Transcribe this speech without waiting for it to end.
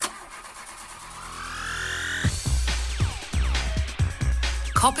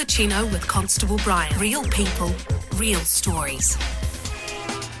Cappuccino with Constable Brian. Real people, real stories.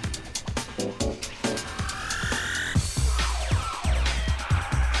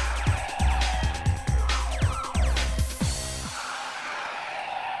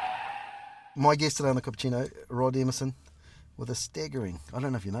 My guest today on the Cappuccino, Rod Emerson, with a staggering, I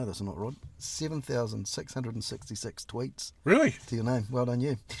don't know if you know this or not, Rod, 7,666 tweets. Really? To your name. Well done,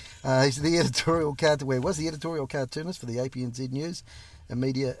 you. He's the editorial was the editorial cartoonist for the APNZ News and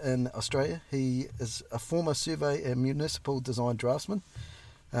Media in Australia. He is a former survey and municipal design draftsman.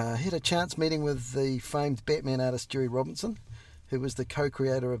 He had a chance meeting with the famed Batman artist Jerry Robinson, who was the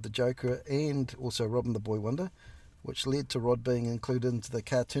co-creator of the Joker and also Robin the Boy Wonder, which led to Rod being included into the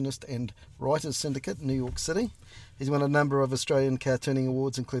Cartoonist and Writers Syndicate in New York City. He's won a number of Australian cartooning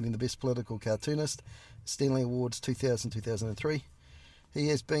awards, including the Best Political Cartoonist, Stanley Awards 2000-2003. He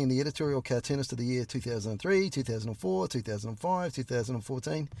has been the Editorial Cartoonist of the Year 2003, 2004, 2005,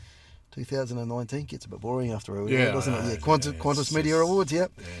 2014, 2019. Gets a bit boring after a while, doesn't it? Yeah, Qantas Media Awards, yep.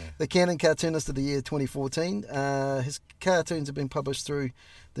 Yeah. The Canon Cartoonist of the Year 2014. His cartoons have been published through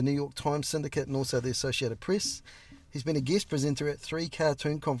the New York Times Syndicate and also the Associated Press. He's been a guest presenter at 3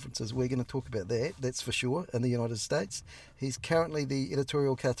 cartoon conferences. We're going to talk about that, that's for sure, in the United States. He's currently the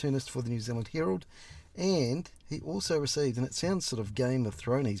editorial cartoonist for the New Zealand Herald. And he also received, and it sounds sort of Game of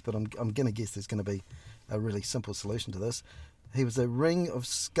Thrones, but I'm going to guess there's going to be a really simple solution to this. He was a Ring of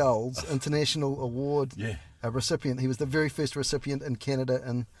Skulls International Award recipient. He was the very first recipient in Canada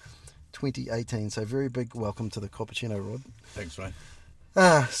in 2018. So very big welcome to the Cappuccino, Rod. Thanks, mate.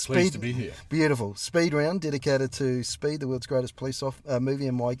 Speed, pleased to be here. Beautiful. Speed Round, dedicated to Speed, the world's greatest police movie,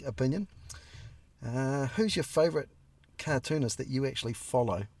 in my opinion. Who's your favourite cartoonist that you actually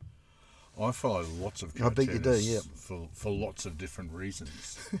follow? I follow lots of cartoonists. I bet you do, yeah. For lots of different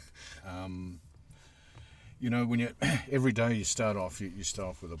reasons. When you every day you start off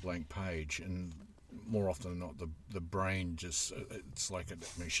with a blank page, and more often than not, the brain it's like a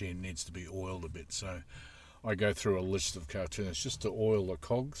machine needs to be oiled a bit. So I go through a list of cartoonists just to oil the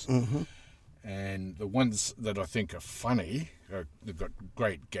cogs. Mm-hmm. And the ones that I think are funny, they've got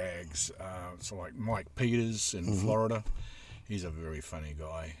great gags. So like Mike Peters in Florida, he's a very funny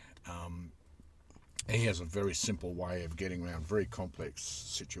guy. He has a very simple way of getting around very complex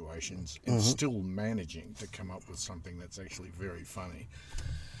situations and still managing to come up with something that's actually very funny.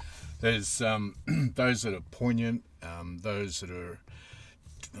 There's those that are poignant, those that are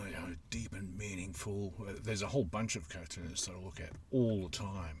deep and meaningful. There's a whole bunch of cartoonists that I look at all the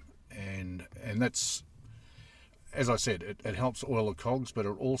time, and that's, as I said, it helps oil the cogs, but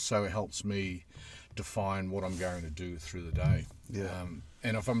it also helps me define what I'm going to do through the day. Yeah.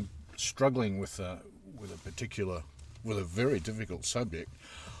 And if I'm struggling with a very difficult subject,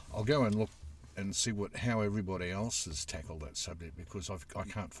 I'll go and look and see how everybody else has tackled that subject, because I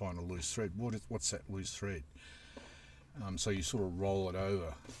can't find a loose thread. What's that loose thread? So you sort of roll it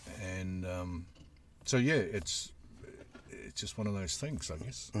over, and it's just one of those things, I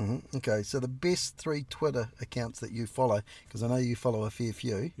guess. Mm-hmm. Okay, so the best 3 Twitter accounts that you follow, because I know you follow a fair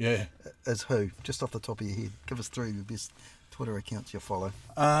few, is who? Just off the top of your head, give us 3 of the best Twitter accounts you follow.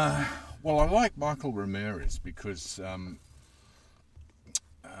 Well, I like Michael Ramirez because, I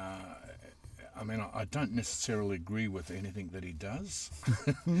don't necessarily agree with anything that he does,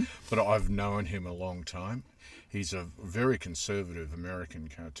 but I've known him a long time. He's a very conservative American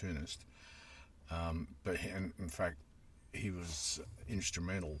cartoonist, but in fact, he was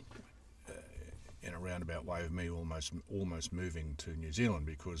instrumental in a roundabout way of me almost moving to New Zealand,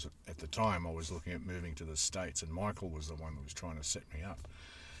 because at the time I was looking at moving to the States, and Michael was the one that was trying to set me up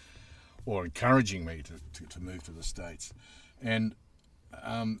or encouraging me to move to the States. And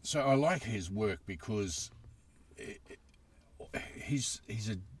so I like his work because he's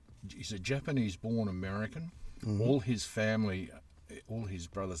a Japanese-born American. Mm-hmm. All his family, all his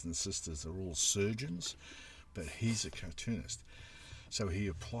brothers and sisters are all surgeons, but he's a cartoonist. So he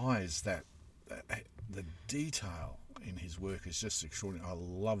applies that. The detail in his work is just extraordinary. I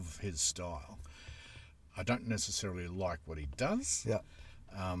love his style. I don't necessarily like what he does,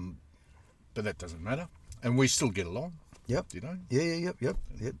 but that doesn't matter. And we still get along. Yep. You know? Yep,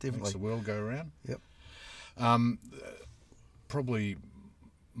 definitely. Makes the world go around. Yep. Probably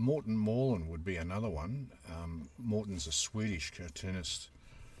Morten Morland would be another one. Morten's a Swedish cartoonist.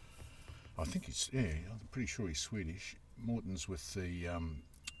 I'm pretty sure he's Swedish. Morten's with the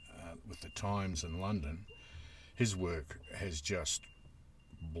Times in London. His work has just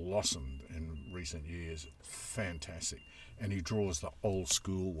blossomed in recent years. Fantastic. And he draws the old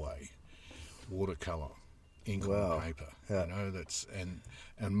school way, watercolour. ink Wow. on paper. Yeah. You know, that's and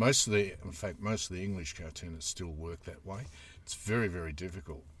most of the English cartoonists still work that way. It's very, very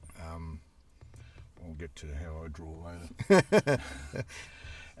difficult. I'll get to how I draw later.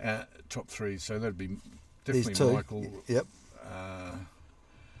 Top three, so that'd be These definitely two. Michael. Yep.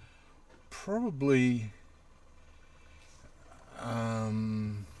 Probably.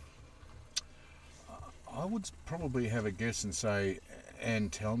 I would probably have a guess and say Anne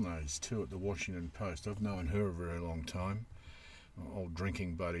Telnose too at the Washington Post. I've known her a very long time. Old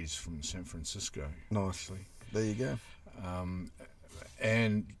drinking buddies from San Francisco. Nice. Actually. There you go.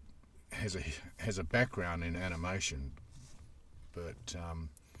 And has a background in animation, but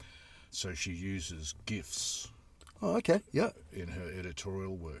so she uses GIFs Oh, okay. Yeah. in her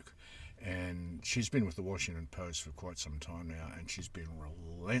editorial work. And she's been with the Washington Post for quite some time now, and she's been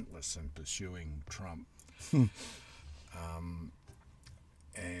relentless in pursuing Trump.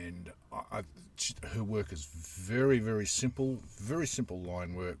 And her work is very, very simple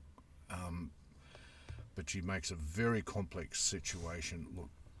line work, but she makes a very complex situation look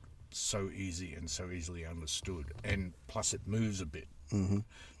so easy and so easily understood. And plus it moves a bit. Mm-hmm.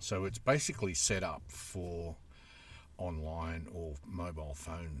 So it's basically set up for online or mobile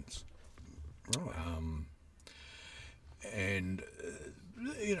phones. Right. And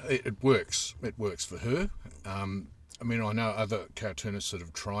you know, it works. It works for her. I mean, I know other cartoonists that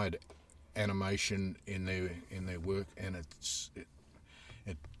have tried animation in their work, and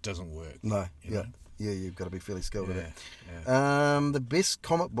it doesn't work. No. you Yeah. know? Yeah, you've got to be fairly skilled at it. Yeah. The best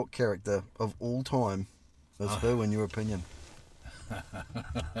comic book character of all time is who, in your opinion?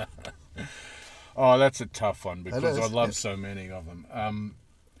 Oh, that's a tough one because is, I love yeah. so many of them.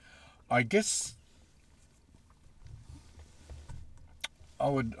 I guess I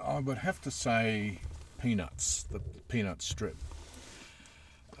would have to say Peanuts, the Peanuts strip,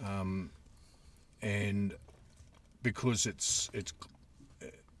 and because it's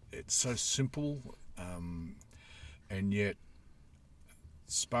so simple, and yet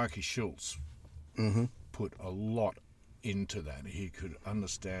Sparky Schultz Mm-hmm. put a lot into that. He could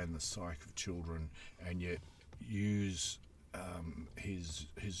understand the psyche of children and yet use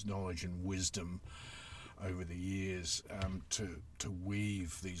his knowledge and wisdom over the years to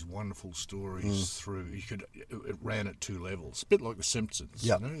weave these wonderful stories through. It ran at two levels, a bit like The Simpsons.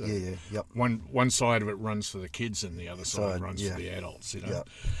 Yep. You know, Yeah. Yep. One side of it runs for the kids and the other side runs yeah. for the adults. You know,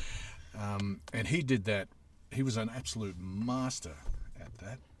 Yep. and he did that. He was an absolute master at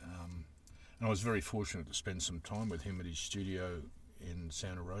that. And I was very fortunate to spend some time with him at his studio in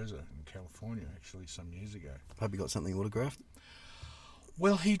Santa Rosa in California, actually, some years ago. Hope you got something autographed.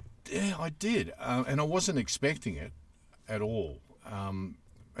 Well, I did, and I wasn't expecting it at all. You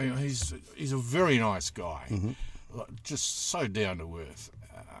know, he's a very nice guy, just so down to earth,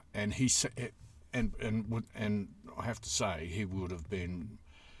 and he and I have to say he would have been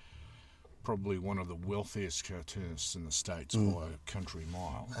probably one of the wealthiest cartoonists in the States by a country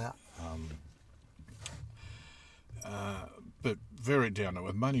mile. But very down to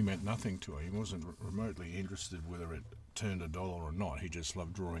earth. Money meant nothing to him. He wasn't remotely interested whether it turned $1 or not. He just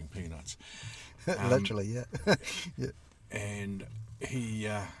loved drawing peanuts. Literally, yeah. Yeah. And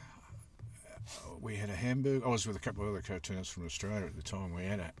we had a hamburger. I was with a couple of other cartoonists from Australia at the time. We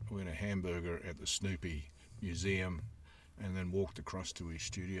had a hamburger at the Snoopy Museum, and then walked across to his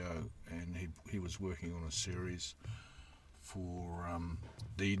studio, and he was working on a series for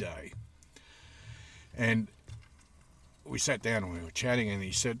D-Day. And we sat down and we were chatting, and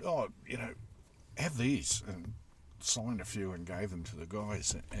he said, "Oh, you know, have these," and signed a few and gave them to the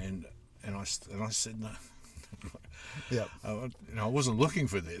guys. And I said, "No." Yeah. I wasn't looking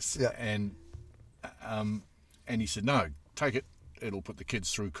for this. Yeah. And he said, "No, take it. It'll put the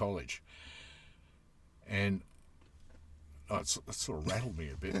kids through college." And it sort of rattled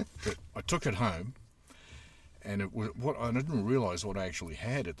me a bit. But I took it home, and I didn't realise what I actually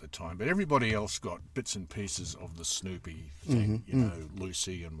had at the time. But everybody else got bits and pieces of the Snoopy thing, you know,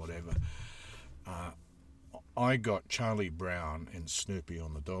 Lucy and whatever. I got Charlie Brown and Snoopy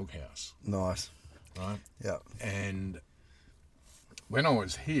on the Doghouse. Nice. Right? Yeah. And when I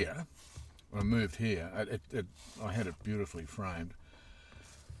was here, when I moved here, I had it beautifully framed.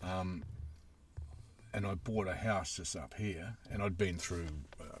 And I bought a house just up here, and I'd been through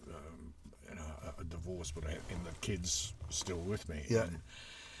a divorce, but and the kids were still with me. Yeah.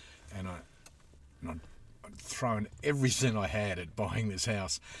 And I'd thrown everything I had at buying this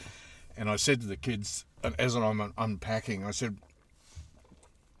house. And I said to the kids, as I'm unpacking, I said,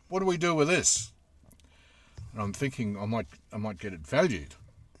 "What do we do with this?" And I'm thinking I might get it valued,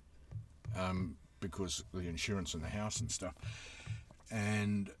 because of the insurance in the house and stuff.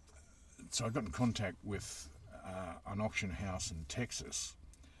 And so I got in contact with an auction house in Texas,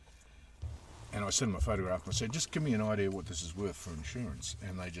 and I sent them a photograph and I said, just give me an idea what this is worth for insurance.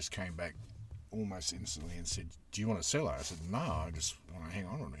 And they just came back almost instantly and said, do you want to sell it? I said, no, I just want to hang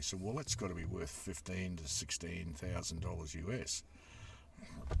on to it. He said, well, that's got to be worth $15,000 to $16,000 US.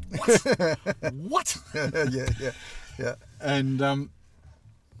 What? yeah.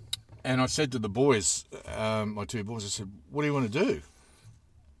 And I said to the boys, my two boys, I said, what do you want to do?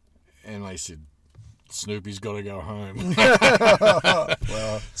 And they said, Snoopy's got to go home.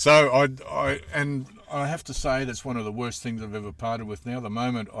 Well, So I have to say that's one of the worst things I've ever parted with. Now, the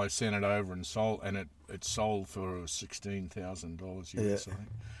moment I sent it over and sold, and it sold for $16,000 US, I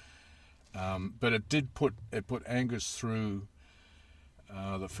think. But it put Angus through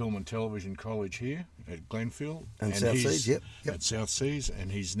the Film and Television College here at Glenfield. And South Seas, yep. At South Seas,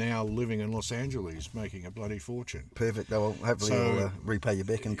 and he's now living in Los Angeles, making a bloody fortune. perfect. Well, hopefully he'll repay you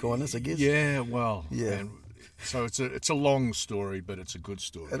back in kindness, I guess. Yeah, well, Yeah. And so it's a long story, but it's a good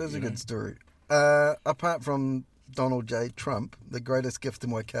story. It is a you know? good story. Apart from Donald J. Trump, the greatest gift to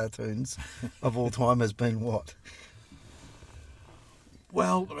my cartoons of all time has been what?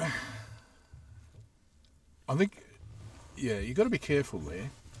 Well, I think, yeah, you've got to be careful there.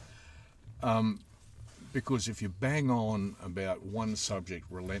 Because if you bang on about one subject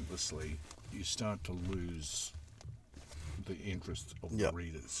relentlessly, you start to lose the interest of Yep. the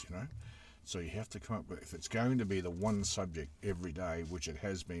readers, you know? So you have to come up with, if it's going to be the one subject every day, which it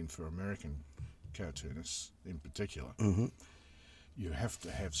has been for American cartoonists in particular, you have to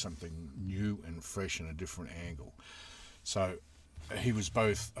have something new and fresh and a different angle. So he was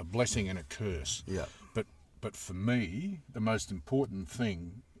both a blessing and a curse. Yeah. But for me, the most important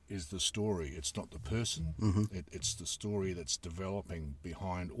thing is the story. It's not the person. It's the story that's developing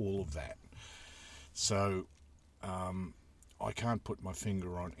behind all of that. So I can't put my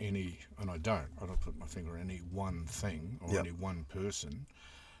finger on any, and I don't put my finger on any one thing or Yep. any one person.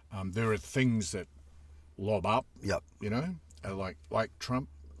 There are things that lob up, Yep. you know, like Trump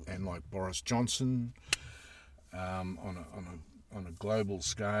and like Boris Johnson on a global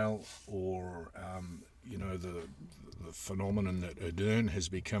scale, or you know, the phenomenon that Ardern has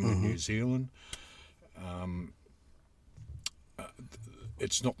become in New Zealand.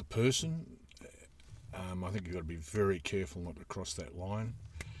 It's not the person. I think you've got to be very careful not to cross that line.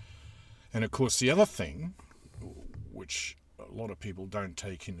 And of course, the other thing, which a lot of people don't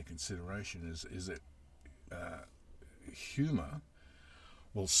take into consideration, is that humour,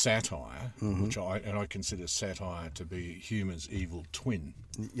 well, satire, which I consider satire to be humour's evil twin.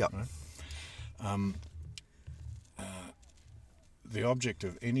 Yep. Right? The object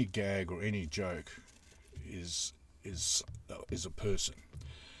of any gag or any joke is a person.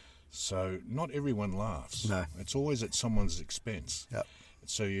 So not everyone laughs. No. It's always at someone's expense. Yep.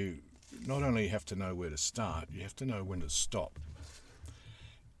 So you not only have to know where to start, you have to know when to stop.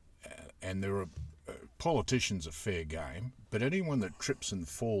 And there are politicians are fair game, but anyone that trips and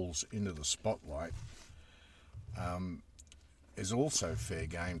falls into the spotlight is also fair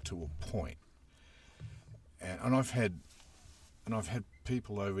game to a point. And I've had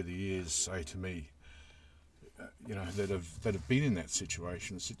people over the years say to me, you know, that have been in that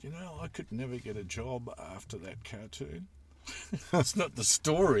situation, said, you know, I could never get a job after that cartoon. It's not the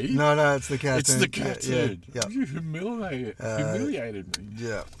story. No, it's the cartoon. It's the cartoon. Yeah. You humiliated me.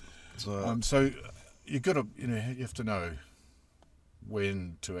 Yeah. So, So you have to know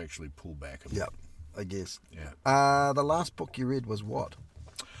when to actually pull back a bit. yeah, I guess. Yeah. The last book you read was what?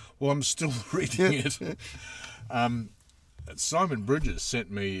 Well, I'm still reading it. Simon Bridges sent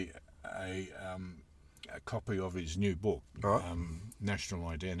me a copy of his new book, Right. National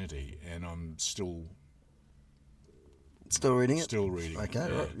Identity, and I'm still reading it? Still reading it. Okay,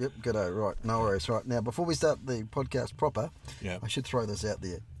 yeah. right. Yep, good. Right, no worries. Right, now, before we start the podcast proper, Yeah. I should throw this out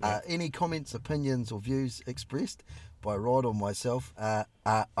there. Yeah. Any comments, opinions, or views expressed by Rod or myself are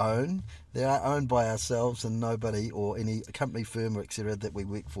owned. They are owned by ourselves and nobody or any company, firm, or etc. that we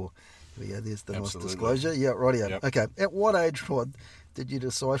work for. There we go, there's the Absolutely. nice disclosure. Yeah, rightio. Yep. Okay, at what age, Rod, did you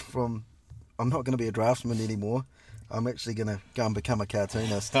decide from, I'm not going to be a draftsman anymore, I'm actually going to go and become a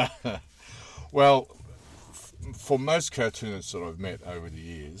cartoonist? Well, for most cartoonists that I've met over the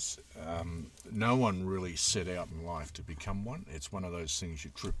years, no one really set out in life to become one. It's one of those things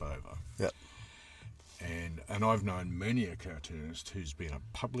you trip over. Yep. And I've known many a cartoonist who's been a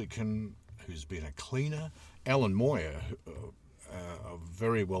publican, who's been a cleaner. Alan Moyer, a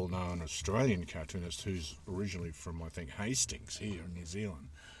very well-known Australian cartoonist who's originally from, I think, Hastings here in New Zealand,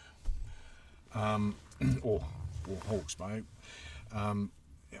 or Hawke's Bay.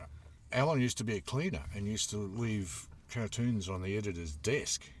 Alan used to be a cleaner and used to leave cartoons on the editor's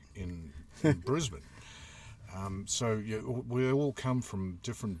desk in Brisbane. We all come from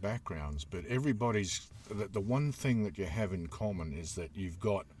different backgrounds, but everybody's the one thing that you have in common is that you've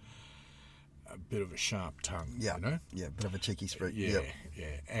got a bit of a sharp tongue. Yeah, you know? yeah, bit of a cheeky streak. Yeah, Yep.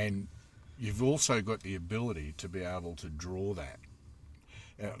 yeah, and you've also got the ability to be able to draw that.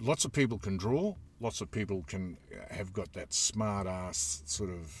 Lots of people can draw. Lots of people can have got that smart ass sort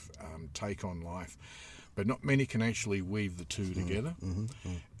of take on life, but not many can actually weave the two together.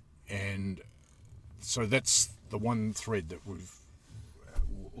 And so that's the one thread that we've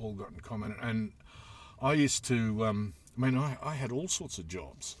all got in common. And I used to, I had all sorts of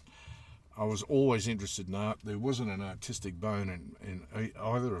jobs. I was always interested in art. There wasn't an artistic bone in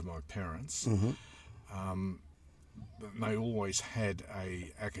either of my parents. They always had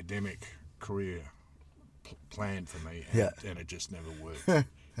a academic career planned for me, and it just never worked.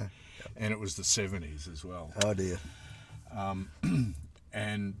 And it was the 70s as well. Oh dear.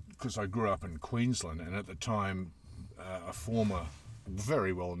 And because I grew up in Queensland, and at the time, a former,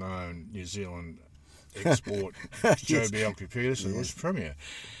 very well-known New Zealand export, Joe Bjelke-Petersen, was Premier.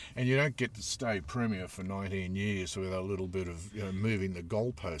 And you don't get to stay Premier for 19 years with a little bit of moving the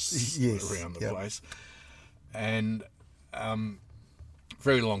goalposts around the place. And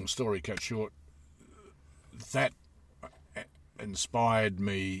very long story cut short, that inspired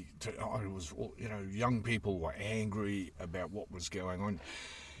me to. I was, young people were angry about what was going on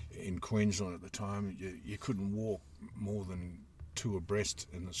in Queensland at the time. You couldn't walk more than two abreast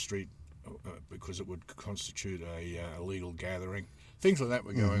in the street because it would constitute a illegal gathering. Things like that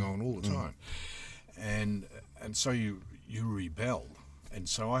were going on all the time, and so you rebelled. And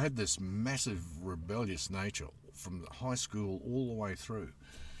so I had this massive rebellious nature from high school all the way through.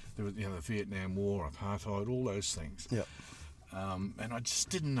 There was, the Vietnam War, apartheid, all those things. Yep. And I just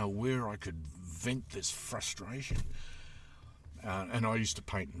didn't know where I could vent this frustration. And I used to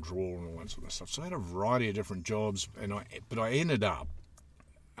paint and draw and all that sort of stuff. So I had a variety of different jobs, but I ended up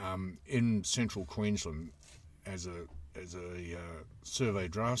in central Queensland as a survey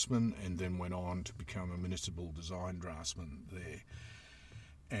draftsman, and then went on to become a municipal design draftsman there.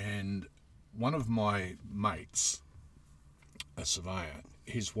 And one of my mates, a surveyor,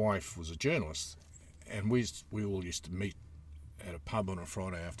 his wife was a journalist, and we all used to meet at a pub on a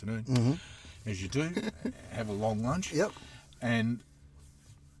Friday afternoon, as you do, have a long lunch. Yep. And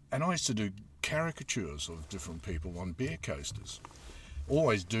I used to do caricatures of different people on beer coasters,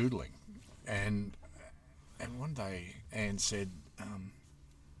 always doodling. And one day Anne said,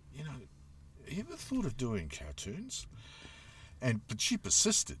 you ever thought of doing cartoons? But she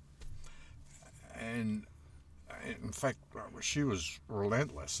persisted. And in fact, she was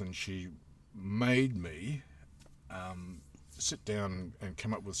relentless, and she made me sit down and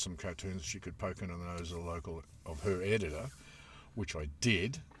come up with some cartoons she could poke in the nose of her editor, which I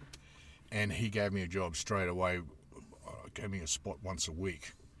did. And he gave me a job straight away, gave me a spot once a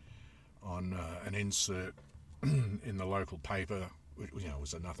week on an insert in the local paper. It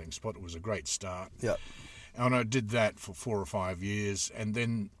was a nothing spot. It was a great start. Yep. And I did that for 4 or 5 years, and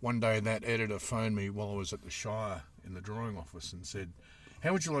then one day that editor phoned me while I was at the Shire in the drawing office and said,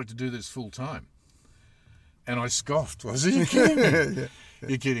 "How would you like to do this full time?" And I scoffed. I said, "You're kidding me?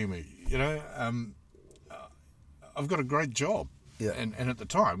 You're kidding me? I've got a great job." Yeah. And at the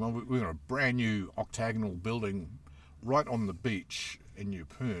time, we were in a brand new octagonal building right on the beach in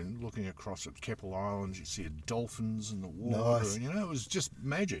Yeppoon, looking across at Keppel Island. You see dolphins in the water. Nice. And, it was just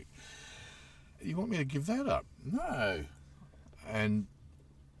magic. You want me to give that up? No. And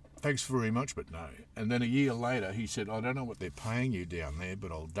thanks very much, but no. And then a year later, he said, "I don't know what they're paying you down there,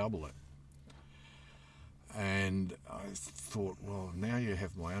 but I'll double it." And I thought, well, now you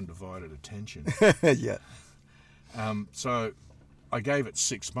have my undivided attention. Yeah. So I gave it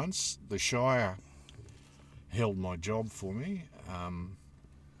 6 months. The Shire held my job for me,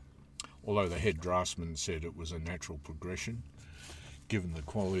 although the head draftsman said it was a natural progression, given the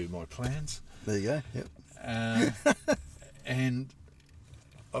quality of my plans. There you go. Yep. And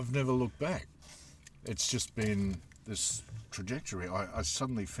I've never looked back. It's just been this trajectory. I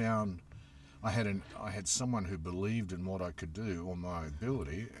suddenly found I had someone who believed in what I could do or my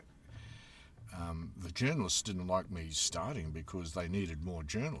ability. The journalists didn't like me starting because they needed more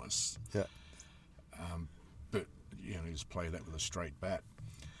journalists. Yeah. But you just play that with a straight bat.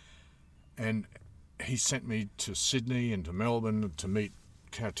 And he sent me to Sydney and to Melbourne to meet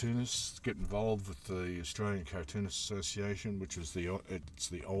cartoonists, get involved with the Australian Cartoonists Association, which is it's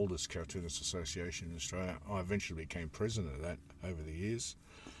the oldest cartoonist association in Australia. I eventually became president of that over the years.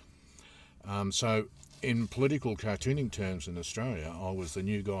 So in political cartooning terms in Australia, I was the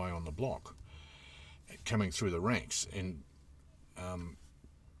new guy on the block, coming through the ranks. And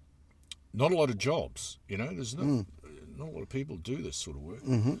not a lot of jobs. There's not a lot of people do this sort of work.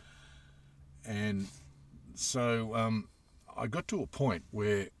 Mm-hmm. And so I got to a point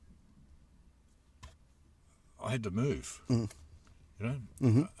where I had to move.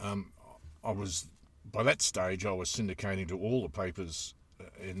 I was, by that stage, I was syndicating to all the papers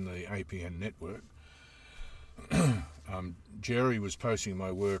in the APN network. Jerry was posting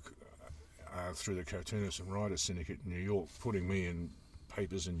my work through the Cartoonists and Writers Syndicate in New York, putting me in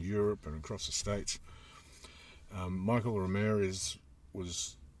papers in Europe and across the States. Michael Ramirez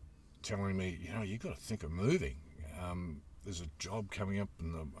was telling me, you've got to think of moving. There's a job coming up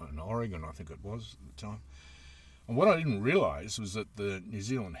in Oregon, I think it was at the time. And what I didn't realise was that the New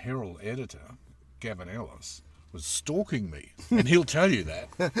Zealand Herald editor, Gavin Ellis, was stalking me. And he'll tell you that.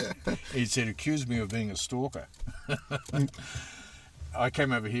 He said, accused me of being a stalker. I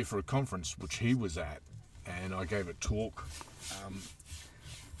came over here for a conference which he was at, and I gave a talk,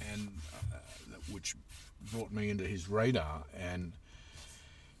 which brought me into his radar, and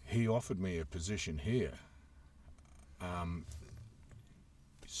he offered me a position here. He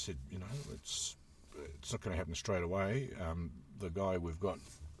said, it's not going to happen straight away. The guy we're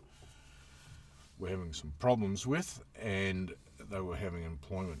having some problems with, and they were having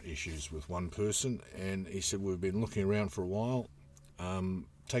employment issues with one person, and he said, we've been looking around for a while.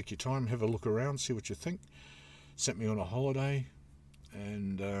 Take your time, have a look around, see what you think. Sent me on a holiday,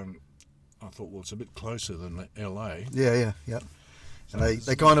 and I thought, well, it's a bit closer than LA. Yeah. So and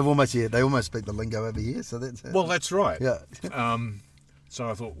they kind of almost speak the lingo over here, so that's... Well, that's right. Yeah. So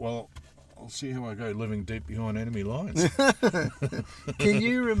I thought, well, I'll see how I go living deep behind enemy lines. Can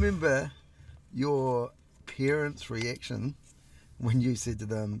you remember your parents' reaction when you said to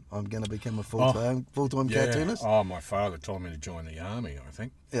them, I'm going to become a full-time cartoonist? Oh, my father told me to join the army, I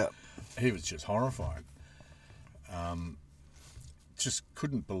think. Yeah. He was just horrified. Just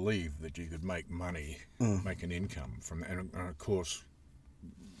couldn't believe that you could make money, make an income from that. And of course,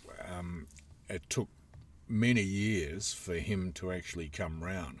 it took many years for him to actually come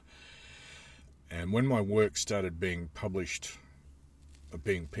round. And when my work started being published,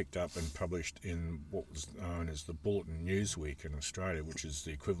 being picked up and published in what was known as the Bulletin Newsweek in Australia, which is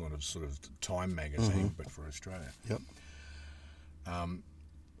the equivalent of sort of Time magazine, but for Australia. Yep.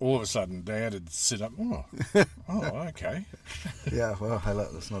 All of a sudden, Dad had sit up. Oh, okay. Yeah. Well, hey,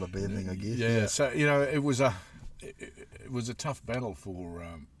 look, that's not a bad thing, I guess. Yeah. So it was a tough battle for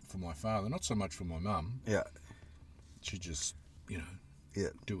my father, not so much for my mum. Yeah. She just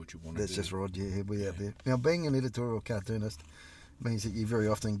do what you want to do. That's just right. Yeah, we out there. Now, being an editorial cartoonist means that you very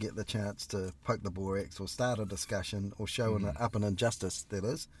often get the chance to poke the borax or start a discussion or show up an injustice, that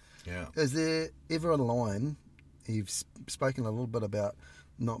is. Yeah. Is there ever a line, you've spoken a little bit about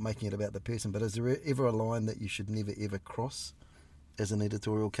not making it about the person, but is there ever a line that you should never ever cross as an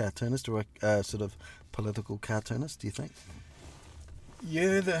editorial cartoonist or a sort of political cartoonist, do you think?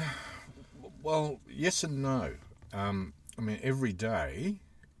 Yeah, well, yes and no. Every day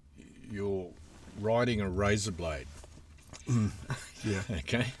you're riding a razor blade. Yeah.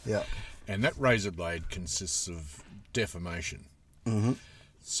 Okay? Yeah. And that razor blade consists of defamation. Mm-hmm.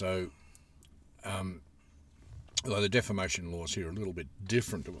 So, although the defamation laws here are a little bit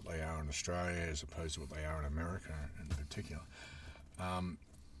different to what they are in Australia as opposed to what they are in America in particular.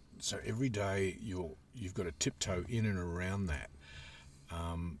 So every day you've got to tiptoe in and around that.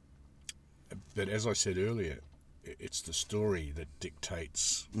 But as I said earlier, it's the story that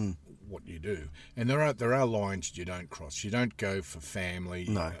dictates what you do, and there are lines you don't cross. You don't go for family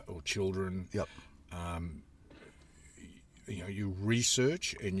or children. Yep. You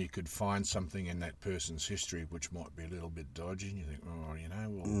research, and you could find something in that person's history which might be a little bit dodgy, and you think,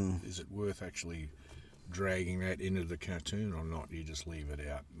 is it worth actually dragging that into the cartoon or not? You just leave it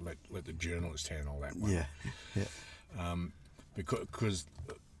out. Let the journalist handle that one. Yeah. Because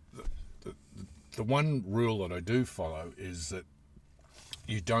the one rule that I do follow is that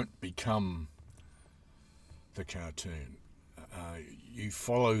you don't become the cartoon. You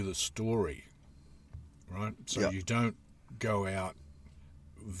follow the story, right? So you don't go out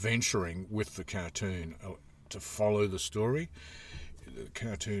venturing with the cartoon to follow the story. The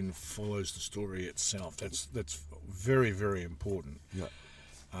cartoon follows the story itself. That's very, very important. Yeah.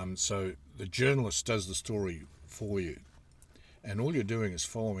 So the journalist does the story for you. And all you're doing is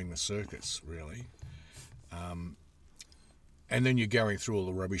following the circus, really. And then you're going through all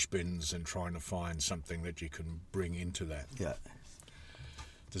the rubbish bins and trying to find something that you can bring into that. Yeah.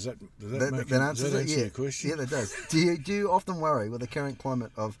 Does that answer your question? Yeah, that does. Do you often worry with the current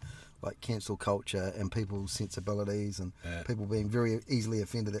climate of like cancel culture and people's sensibilities and people being very easily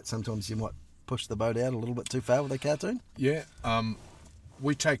offended that sometimes you might push the boat out a little bit too far with a cartoon? Yeah.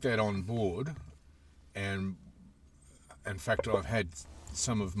 we take that on board, and in fact, I've had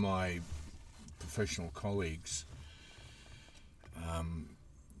some of my professional colleagues.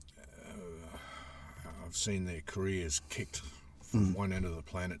 I've seen their careers kicked from one end of the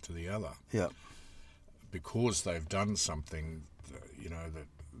planet to the other. Yeah. Because they've done something,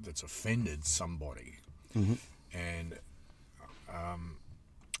 that's offended somebody, and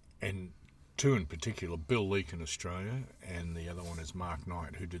two in particular, Bill Leake in Australia, and the other one is Mark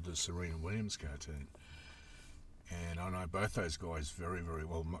Knight, who did the Serena Williams cartoon. And I know both those guys very, very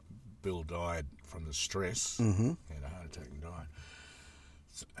well. Bill died from the stress, he had a heart attack and died.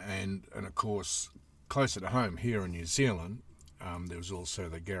 And of course, closer to home here in New Zealand, there was also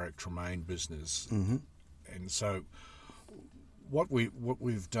the Garrick Tremaine business. And so what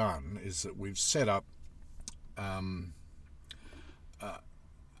we've done is that we've set up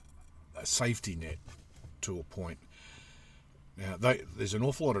a safety net to a point. Now, there's an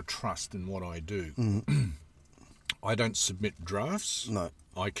awful lot of trust in what I do. I don't submit drafts. No.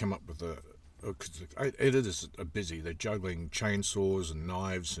 I come up with because editors are busy. They're juggling chainsaws and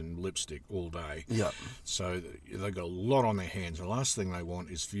knives and lipstick all day. Yeah. So they've got a lot on their hands. The last thing they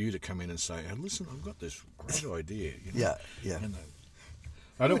want is for you to come in and say, hey, listen, I've got this great idea. Yeah.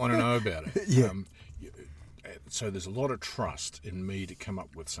 I don't want to know about it. Yeah. So there's a lot of trust in me to come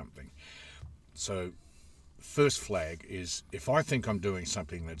up with something. So first flag is if I think I'm doing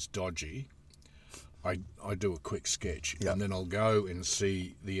something that's dodgy, I do a quick sketch, and then I'll go and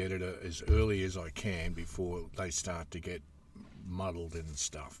see the editor as early as I can before they start to get muddled and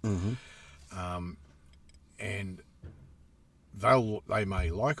stuff. And they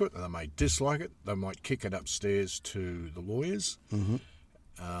may like it, they may dislike it, they might kick it upstairs to the lawyers, or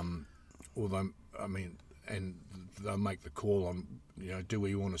and they'll make the call on, do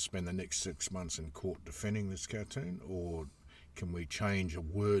we want to spend the next 6 months in court defending this cartoon, or can we change a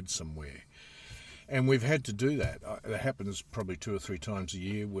word somewhere? And we've had to do that. It happens probably 2 or 3 times a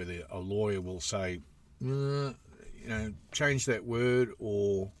year where a lawyer will say, change that word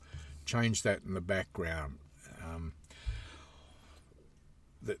or change that in the background.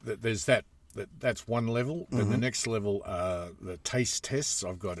 There's that. That's one level. Then the next level are the taste tests.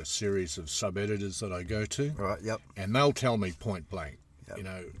 I've got a series of sub-editors that I go to. Right, yep. And they'll tell me point blank,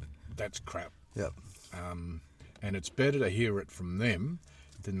 Yep. that's crap. Yep. And it's better to hear it from them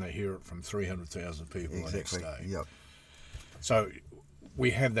than they hear it from 300,000 people the next day. Yep. So we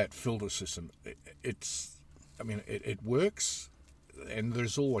have that filter system. It works, and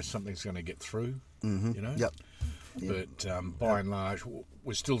there's always something's going to get through, Yep. But by and large,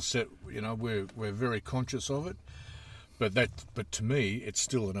 we're still set. We're very conscious of it. But to me, it's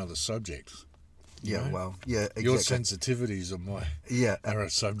still another subject. Yeah, well, yeah, exactly. Your sensitivities are a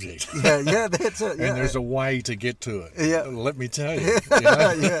subject. Yeah, that's it. Yeah. And there's a way to get to it. Yeah. Let me tell you.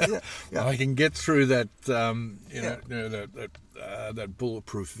 Yeah. I can get through that, that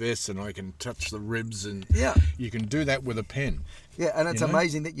bulletproof vest, and I can touch the ribs, and you can do that with a pen. Yeah, and it's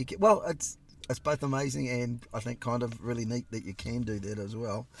amazing that you can. Well, it's both amazing and I think kind of really neat that you can do that as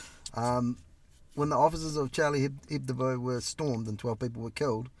well. When the offices of Charlie Hebdo were stormed and 12 people were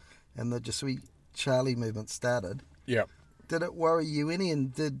killed, and the Je suis Charlie movement started. Yeah. Did it worry you any?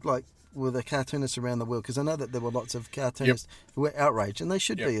 And were the cartoonists around the world? Because I know that there were lots of cartoonists who were outraged, and they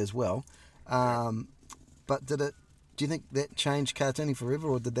should be as well. But do you think that changed cartooning forever,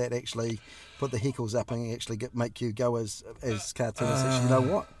 or did that actually put the heckles up and actually make you go as cartoonists? Actually, you know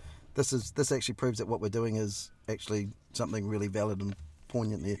what? This actually proves that what we're doing is actually something really valid and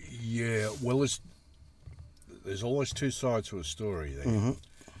poignant there. Yeah. Well, there's always two sides to a story there.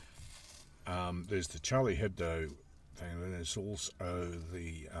 There's the Charlie Hebdo thing, and there's also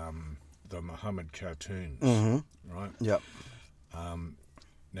the Muhammad cartoons, right? Yep.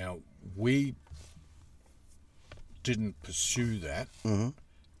 Now, we didn't pursue that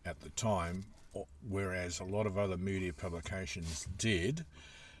at the time, whereas a lot of other media publications did.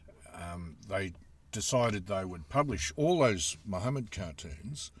 They decided they would publish all those Muhammad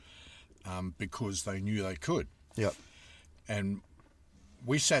cartoons because they knew they could. Yep. And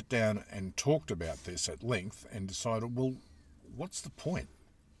we sat down and talked about this at length and decided, well, what's the point?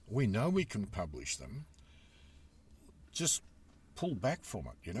 We know we can publish them. Just pull back from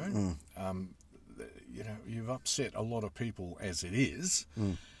it, You've upset a lot of people as it is.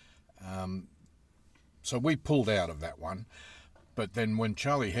 So we pulled out of that one. But then when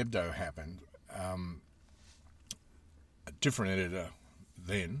Charlie Hebdo happened, a different editor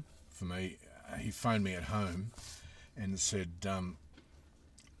then, for me, he phoned me at home and said,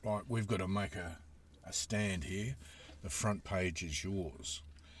 right, we've got to make a stand here. The front page is yours.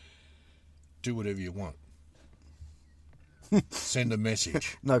 Do whatever you want. send a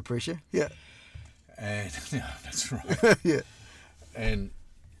message. No pressure. Yeah. And yeah, that's right. Yeah. And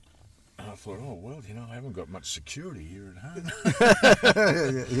I thought, oh, well, I haven't got much security here at home.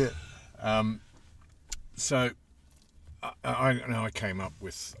 Yeah. So I came up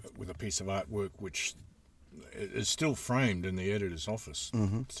with a piece of artwork which is still framed in the editor's office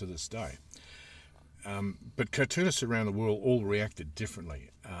to this day. But cartoonists around the world all reacted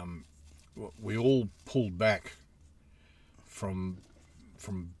differently. We all pulled back from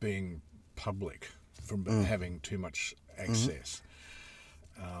being public, from having too much access.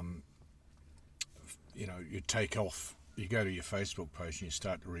 You take off. You go to your Facebook page and you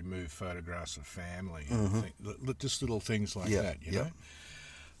start to remove photographs of family, and just little things like that. You know.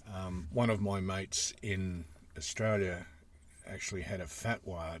 One of my mates in Australia actually had a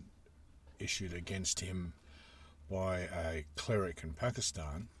fatwa issued against him by a cleric in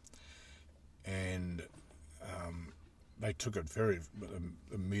Pakistan, and they took it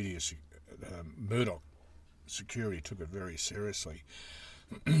the media, Murdoch security took it very seriously,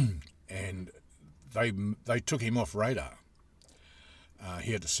 and they took him off radar.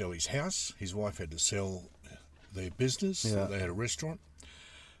 He had to sell his house. His wife had to sell their business. Yeah. They had a restaurant.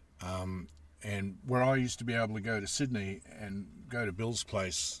 And where I used to be able to go to Sydney and go to Bill's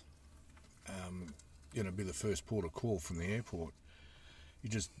place, be the first port of call from the airport, he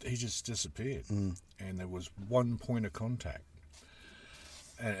just disappeared. And there was one point of contact.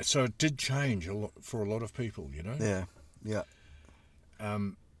 And so it did change a lot for a lot of people, Yeah.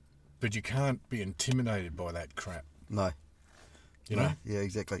 But you can't be intimidated by that crap. No. You know? Yeah,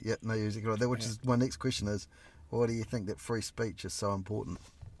 exactly. Yeah, no, you're exactly right. That, which is my next question is, why do you think that free speech is so important?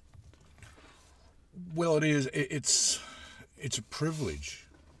 Well, it is. It's a privilege.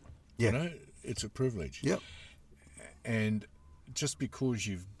 Yeah. It's a privilege. Yep. And just because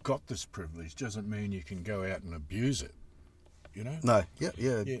you've got this privilege doesn't mean you can go out and abuse it. No.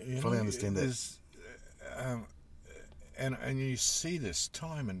 Yeah. Fully understand that. And you see this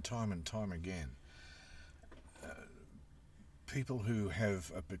time and time and time again. People who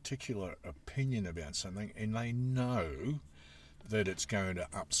have a particular opinion about something and they know that it's going to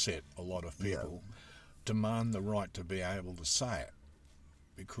upset a lot of people, demand the right to be able to say it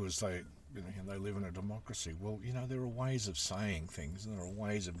because they live in a democracy. Well, there are ways of saying things and there are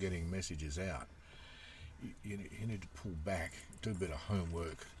ways of getting messages out. You need to pull back, do a bit of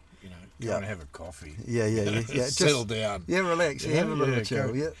homework, go and have a coffee. Yeah. Just settle down. Yeah, relax. Have a little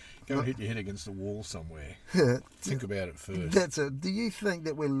chill. Go and hit your head against the wall somewhere. Think about it first. That's it. Do you think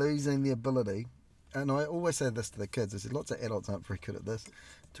that we're losing the ability, and I always say this to the kids, I said lots of adults aren't very good at this,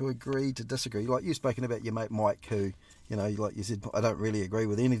 to agree to disagree. Like you've spoken about your mate Mike who, like you said, I don't really agree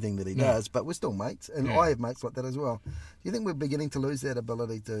with anything that he does, but we're still mates, and I have mates like that as well. Do you think we're beginning to lose that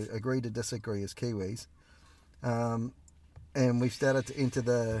ability to agree to disagree as Kiwis? And we've started to enter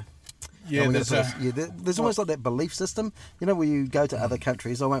the... there's almost like that belief system, where you go to other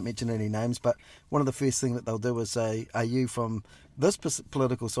countries. I won't mention any names, but one of the first things that they'll do is say, are you from this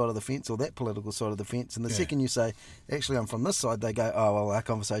political side of the fence or that political side of the fence? And the second you say, actually, I'm from this side, they go, oh, well, our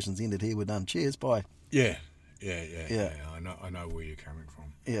conversation's ended here, we're done, cheers, bye. Yeah. I know where you're coming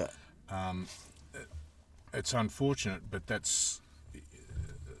from. Yeah. It's unfortunate, but that's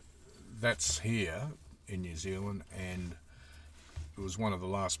here in New Zealand, and it was one of the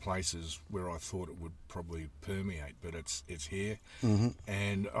last places where I thought it would probably permeate, but it's here,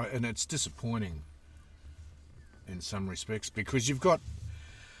 and it's disappointing in some respects because you've got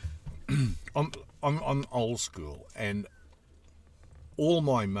I'm old school, and all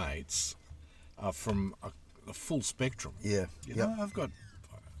my mates are from a full spectrum. Yeah,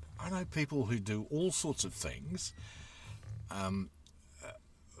 I know people who do all sorts of things.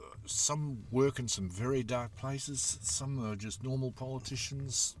 Some work in some very dark places. Some are just normal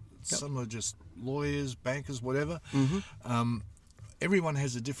politicians. Some are just lawyers, bankers, whatever. Everyone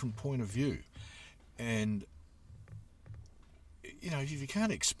has a different point of view. And, if you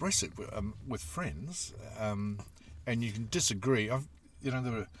can't express it with friends, and you can disagree,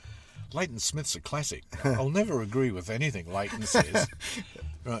 Leighton Smith's a classic. I'll never agree with anything Leighton says.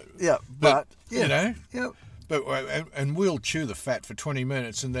 Right. Yeah, but Yep. But and we'll chew the fat for 20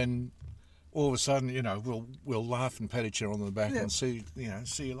 minutes, and then all of a sudden, we'll laugh and pat each other on the back and see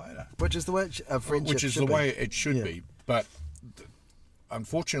you later. Which is the way a friendship Which is should the be. way it should be. But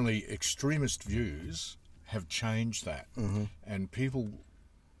unfortunately, extremist views have changed that, and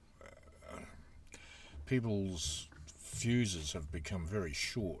people's fuses have become very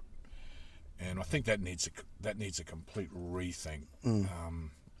short, and I think that needs a complete rethink.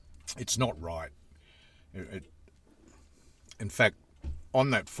 It's not right. In fact, on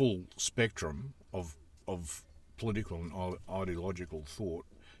that full spectrum of political and ideological thought.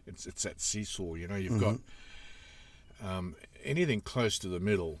 It's that seesaw. You've got anything close to the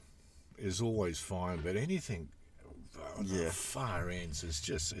middle is always fine, but anything on the far ends is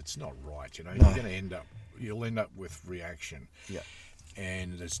just, it's not right. You'll end up with reaction. Yeah.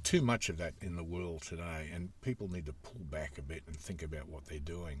 And there's too much of that in the world today, and people need to pull back a bit and think about what they're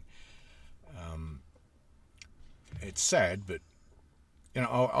doing. It's sad, but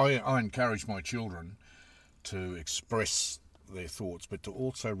I encourage my children to express their thoughts, but to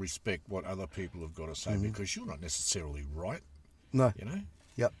also respect what other people have got to say, because you're not necessarily right. No.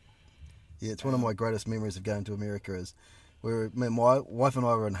 Yep. Yeah, it's one of my greatest memories of going to America is my wife and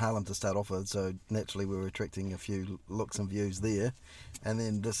I were in Harlem to start off with, so naturally we were attracting a few looks and views there. And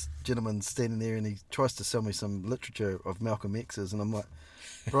then this gentleman's standing there and he tries to sell me some literature of Malcolm X's, and I'm like,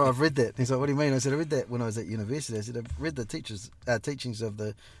 bro, I've read that. And he's like, what do you mean? I said, I read that when I was at university. I said, I've read the teachings of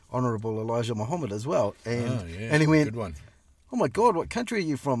the Honourable Elijah Muhammad as well. And he went, good one. Oh my God, what country are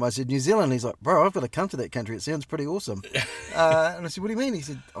you from? I said, New Zealand. He's like, bro, I've got to come to that country. It sounds pretty awesome. And I said, what do you mean? He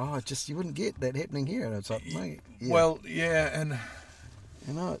said, you wouldn't get that happening here. And I was like, mate. Yeah. Well, yeah, and...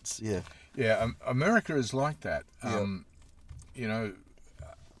 it's, yeah. Yeah, America is like that. Yeah.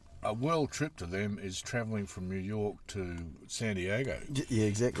 A world trip to them is travelling from New York to San Diego. Yeah,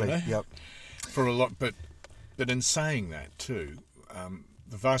 exactly. Yep. For a lot, but in saying that too,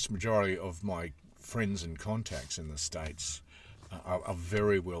 the vast majority of my friends and contacts in the States are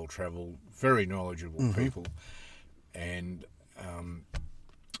very well travelled, very knowledgeable people, and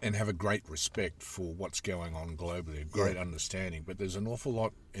have a great respect for what's going on globally, a great understanding. But there's an awful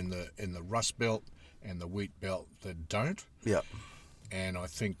lot in the Rust Belt and the Wheat Belt that don't. Yep. And I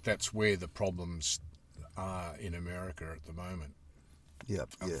think that's where the problems are in America at the moment. Yep.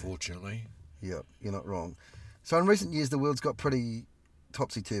 Unfortunately. Yep. You're not wrong. So in recent years, the world's got pretty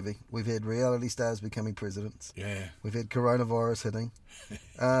topsy-turvy. We've had reality stars becoming presidents. Yeah. We've had coronavirus hitting.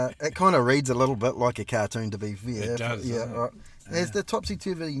 It kind of reads a little bit like a cartoon, to be fair. It does. Yeah. Right. Has the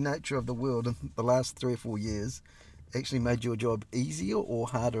topsy-turvy nature of the world in the last 3 or 4 years actually made your job easier or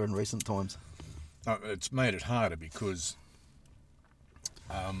harder in recent times? It's made it harder because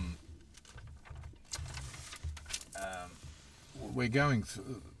we're going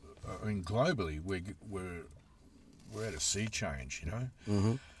through, globally, we're at a sea change,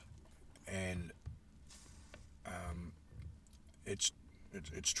 Mm-hmm. and it's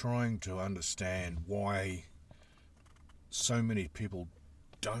trying to understand why so many people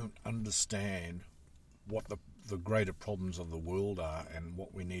don't understand what the greater problems of the world are and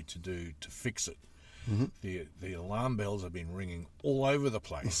what we need to do to fix it. Mm-hmm. The alarm bells have been ringing all over the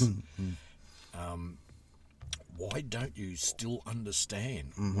place. Why don't you still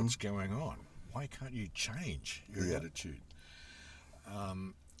understand what's going on? Why can't you change your attitude?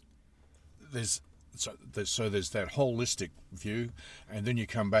 There's that holistic view, and then you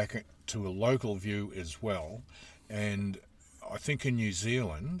come back to a local view as well. And I think in New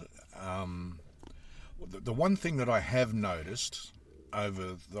Zealand, the one thing that I have noticed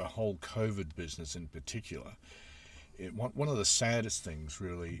over the whole COVID business in particular, one of the saddest things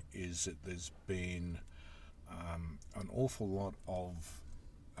really is that there's been an awful lot of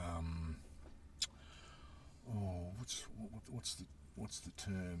what's the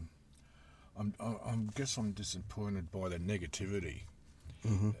term? I guess I'm disappointed by the negativity.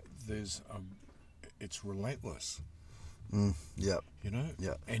 Mm-hmm. It's relentless. Yep.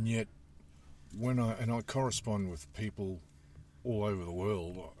 Yep. And yet when I correspond with people all over the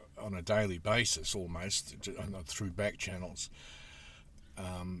world on a daily basis, almost through back channels.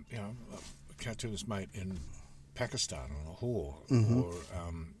 A cartoonist mate in Pakistan or Lahore, or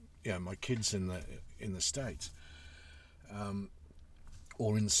my kids in the States,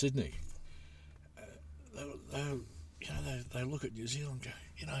 or in Sydney. They look at New Zealand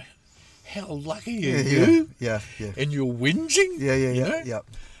and go, how lucky are you? Yeah. And you're whinging. Yeah.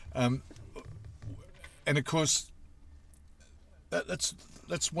 And of course,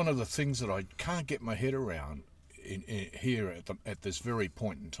 that's one of the things that I can't get my head around in here at this very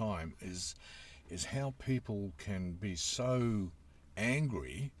point in time is how people can be so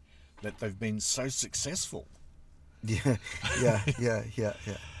angry that they've been so successful. Yeah.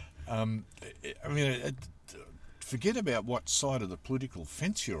 Forget about what side of the political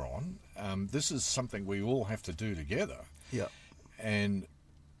fence you're on. This is something we all have to do together. Yeah. And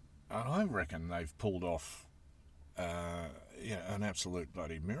I reckon they've pulled off an absolute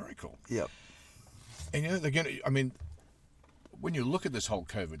bloody miracle. Yep. And they're going to, when you look at this whole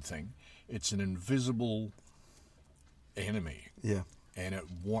COVID thing, it's an invisible enemy. Yeah. And it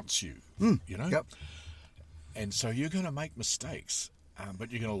wants you. Yep. And so you're going to make mistakes.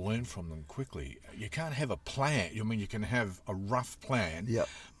 but you're going to learn from them quickly. You can't have a plan. I mean, you can have a rough plan, Yep.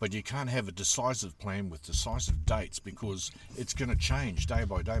 but you can't have a decisive plan with decisive dates because it's going to change day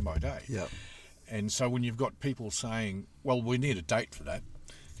by day by day. Yeah. And so when you've got people saying, well, we need a date for that,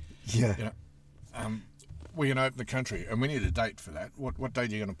 Yeah. you know, we're going to open the country and we need a date for that. What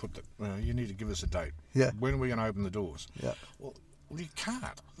date are you going to put that? You need to give us a date. Yeah. When are we going to open the doors? Yeah. Well, you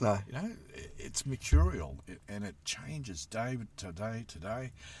can't. No. You know, it's mercurial and it changes day to day to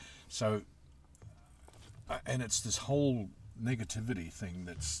day. So, and it's this whole negativity thing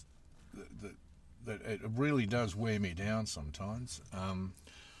that it really does wear me down sometimes.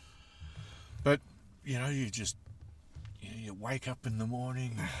 But, you know, you wake up in the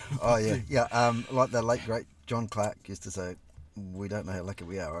morning. Oh, yeah. Yeah. Like the late, great John Clark used to say, we don't know how lucky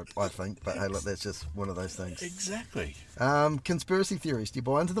we are, I think. But, hey, look, that's just one of those things. Exactly. Conspiracy theories, do you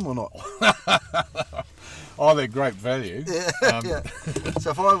buy into them or not? Oh, they're great value. Yeah. Yeah.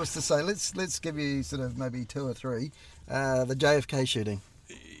 So if I was to say, let's give you sort of maybe two or three. The JFK shooting.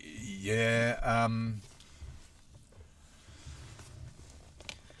 Yeah.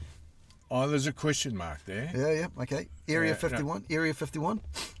 There's a question mark there. Yeah. Okay. Area Yeah, 51. Area 51.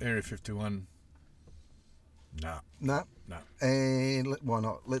 Area 51. No. No. No. And why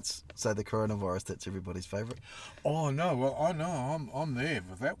not? Let's say the coronavirus. That's everybody's favourite. Oh no! Well, I know I'm there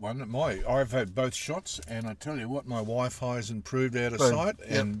with that one. I've had both shots, and I tell you what, my Wi-Fi has improved out of Boom. sight,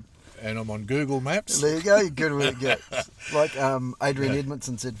 and I'm on Google Maps. There you go. You're good with it. Gets. Like Adrian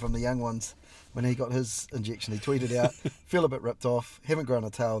Edmondson said from the Young Ones when he got his injection. He tweeted out, "Feel a bit ripped off. Haven't grown a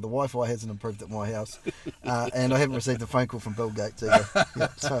tail. The Wi-Fi hasn't improved at my house, and I haven't received a phone call from Bill Gates either." Yeah,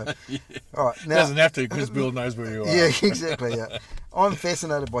 so, all right. Now, Doesn't have to because Bill knows where you are. yeah, exactly. Yeah, I'm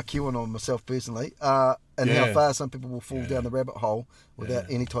fascinated by QAnon myself personally, and how Yeah. far some people will fall down the rabbit hole without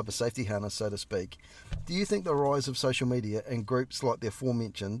Yeah. any type of safety harness, so to speak. Do you think the rise of social media and groups like the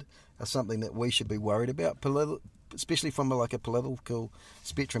aforementioned are something that we should be worried about, especially from a political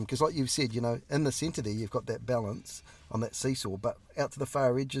spectrum? Because like you've said, you know, in the centre there, you've got that balance on that seesaw, but out to the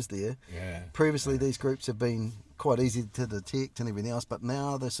far edges there, Yeah. previously these groups have been quite easy to detect and everything else, but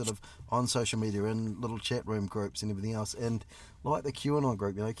now they're sort of on social media in little chat room groups and everything else. And like the QAnon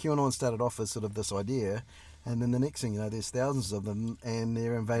group, you know, QAnon started off as sort of this idea, and then the next thing you know, there's thousands of them, and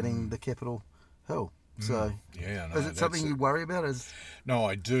they're invading the Capitol Hill. So, Yeah. No, is it something you worry about? No,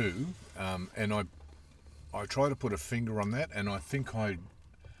 I do, and I try to put a finger on that, and I think I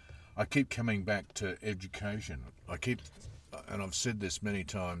keep coming back to education. And I've said this many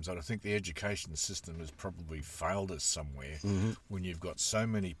times, that I think the education system has probably failed us somewhere when you've got so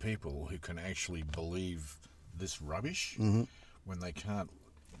many people who can actually believe this rubbish when they can't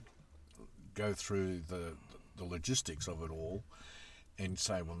go through the logistics of it all and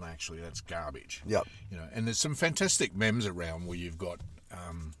say, well, no, actually, that's garbage. Yep. You know, and there's some fantastic memes around where you've got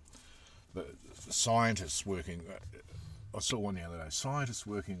the scientists working. I saw one the other day. Scientists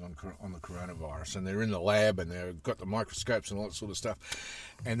working on the coronavirus, and they're in the lab and they've got the microscopes and all that sort of stuff.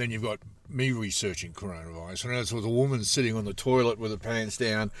 And then you've got me researching coronavirus, and it's with a woman sitting on the toilet with her pants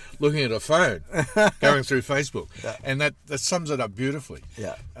down, looking at her phone, going through Facebook, and that sums it up beautifully.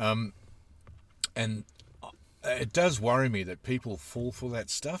 Yeah. And it does worry me that people fall for that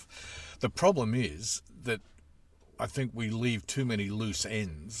stuff. The problem is that I think we leave too many loose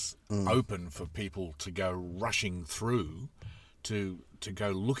ends open for people to go rushing through to go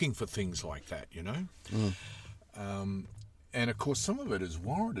looking for things like that, you know. And of course, some of it is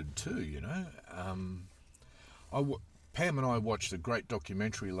warranted too, you know. Pam and I watched a great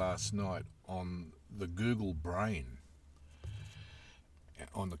documentary last night on the Google brain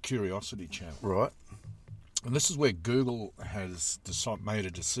on the Curiosity Channel. Right. And this is where Google has made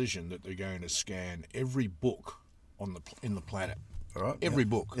a decision that they're going to scan every book in the planet. All right. Every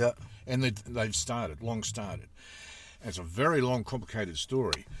book. Yeah. And they've long started. It's a very long, complicated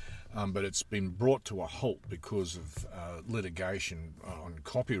story, but it's been brought to a halt because of litigation on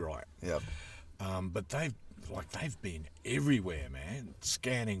copyright. Yeah. But they've been everywhere, man,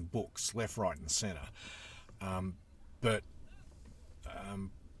 scanning books left, right, and centre. But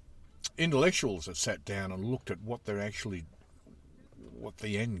intellectuals have sat down and looked at what the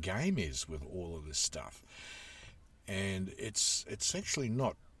end game is with all of this stuff, and it's actually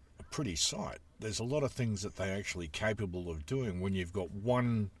not a pretty sight. There's a lot of things that they're actually capable of doing when you've got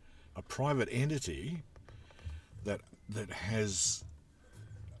a private entity that has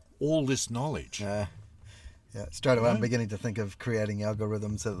all this knowledge. Yeah, straight away I'm beginning to think of creating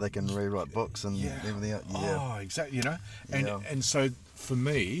algorithms so that they can rewrite books and everything else. Yeah. Oh, exactly. You know, and so for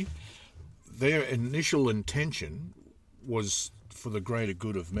me, their initial intention was for the greater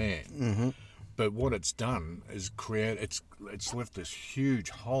good of man. But what it's done is it's left this huge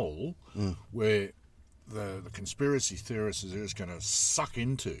hole where the conspiracy theorists are just going to suck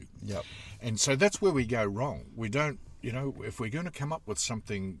into. Yep. And so that's where we go wrong. We don't, if we're going to come up with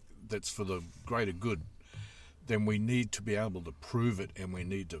something that's for the greater good, then we need to be able to prove it, and we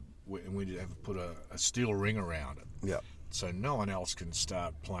need to have put a steel ring around it. Yep. So no one else can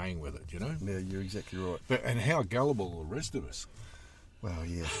start playing with it, Yeah, you're exactly right. And how gullible are the rest of us? Well,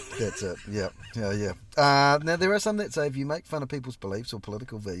 yeah, that's it. Yeah. Now, there are some that say if you make fun of people's beliefs or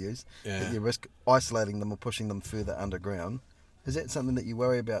political views, that you risk isolating them or pushing them further underground. Is that something that you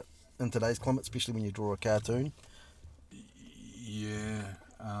worry about in today's climate, especially when you draw a cartoon? Yeah.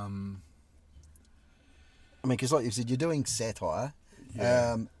 I mean, because like you said, you're doing satire,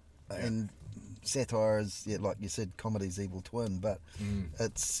 and satire is, like you said, comedy's evil twin, but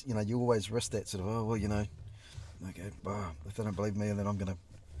it's, you always risk that sort of, okay, if they don't believe me, then I'm going to,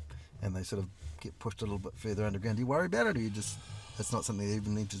 and they sort of get pushed a little bit further underground. Do you worry about it, or you just, it's not something that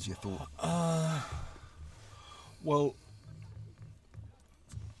even enters your thought? Well,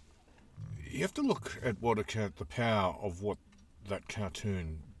 you have to look at the power of what that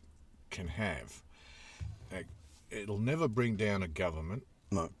cartoon can have. It'll never bring down a government,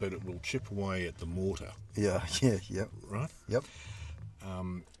 no, but it will chip away at the mortar. Yeah, Right? Yep.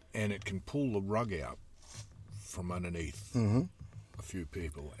 And it can pull the rug out from underneath a few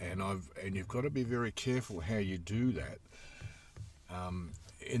people, and you've got to be very careful how you do that.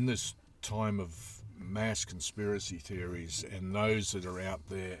 In this time of mass conspiracy theories and those that are out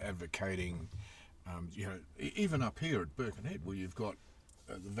there advocating, even up here at Birkenhead, where you've got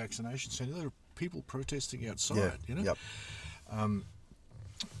the vaccination centre, there are people protesting outside. Yep.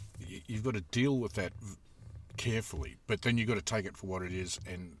 You've got to deal with that carefully, but then you've got to take it for what it is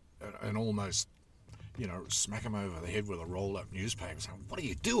and almost, smack them over the head with a rolled-up newspaper saying, what are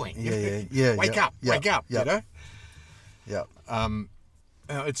you doing? Wake up, Yep. Yeah.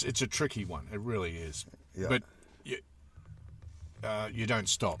 It's a tricky one. It really is. Yep. But you don't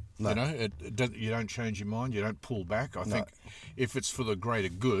stop. No. You don't change your mind. You don't pull back. I think if it's for the greater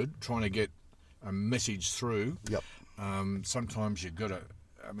good, trying to get a message through, sometimes you've got to,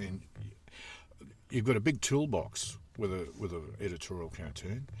 you've got a big toolbox with a editorial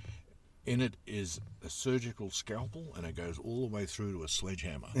cartoon. In it is a surgical scalpel, and it goes all the way through to a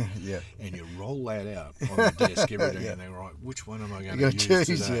sledgehammer. Yeah. And you roll that out on the desk every day, and they're right, which one am I going to use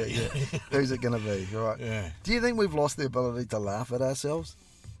choose today? Yeah. Who's it going to be? Right. Yeah. Do you think we've lost the ability to laugh at ourselves?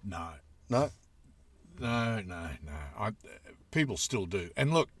 No. No? No. People still do.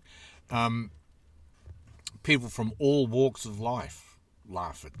 And look, people from all walks of life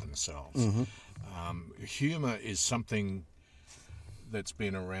laugh at themselves. Humour is something that's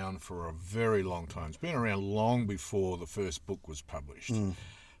been around for a very long time. It's been around long before the first book was published.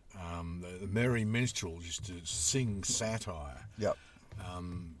 The merry minstrels used to sing satire. Yep.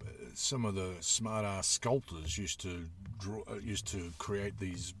 Some of the smart-ass sculptors used to create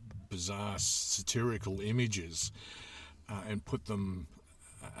these bizarre satirical images and put them,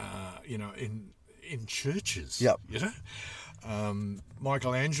 in churches. Yep.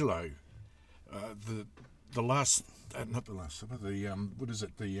 Michelangelo, the last. Not the Last Supper. What is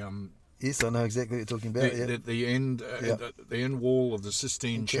it? Yes, I know exactly what you're talking about. The end. The end wall of the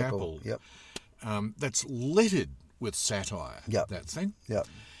Sistine Chapel. Yep. That's littered with satire. Yep. That thing. Yep.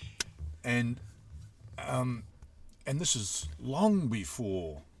 And this is long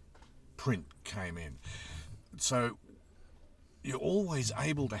before print came in, so you're always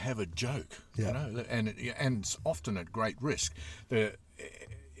able to have a joke. And it's often at great risk.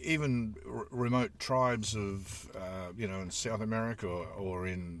 Even remote tribes of, in South America or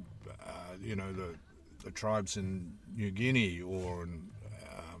in, the tribes in New Guinea or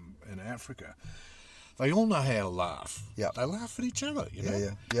in Africa, they all know how to laugh. Yep. They laugh at each other,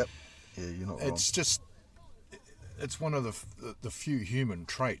 Yep. Yeah, you're not wrong. It's one of the few human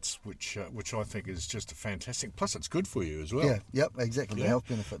traits which I think is just a fantastic. Plus, it's good for you as well. Yeah, yep, exactly. The health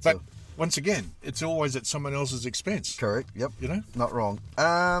benefits. But once again, it's always at someone else's expense. Correct. Yep. Not wrong.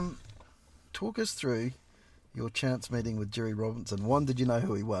 Talk us through your chance meeting with Jerry Robinson. One, did you know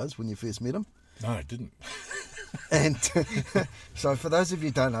who he was when you first met him? No, I didn't. And so for those of you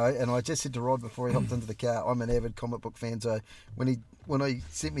who don't know, and I just said to Rod before he hopped into the car, I'm an avid comic book fan, so when he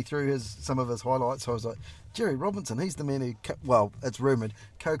sent me through some of his highlights, I was like, Jerry Robinson, he's the man who, it's rumoured,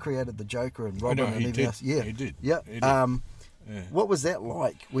 co-created the Joker and Robin and everything else. Yeah, he did. Yeah. He did. What was that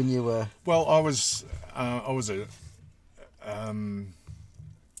like when you were... Well, I was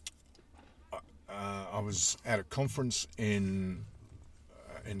at a conference in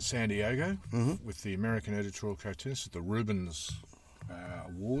San Diego with the American Editorial Cartoonists at the Rubens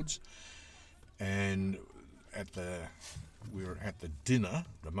Awards, and we were at the dinner,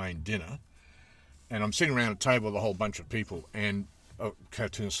 the main dinner, and I'm sitting around a table with a whole bunch of people and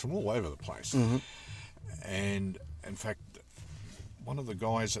cartoonists from all over the place. Mm-hmm. And in fact, one of the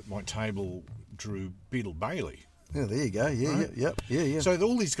guys at my table drew Beetle Bailey. Yeah, there you go. Yeah, Right? yeah. So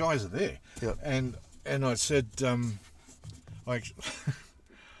all these guys are there. Yep. And I said, I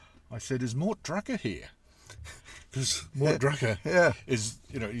said, is Mort Drucker here? Because Mort Drucker is,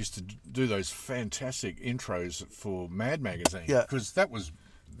 used to do those fantastic intros for Mad Magazine. Yeah. Because that was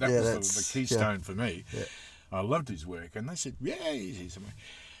the keystone for me. Yeah. I loved his work, and they said, yeah, he's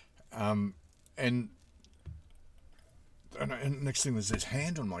amazing. And next thing, there's this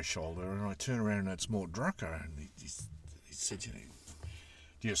hand on my shoulder, and I turn around, and it's Mort Drucker, and he said,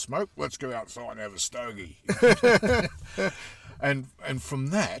 do you smoke? Let's go outside and have a stogie. and from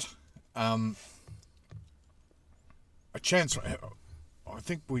that, a chance. I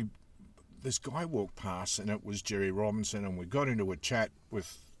think this guy walked past, and it was Jerry Robinson, and we got into a chat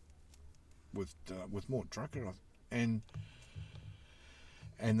with Mort Drucker,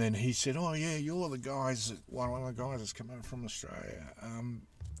 and then he said, "Oh yeah, you're the guys. One of the guys that's come over from Australia.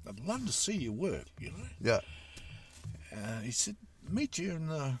 I'd love to see your work. Yeah. He said, meet you in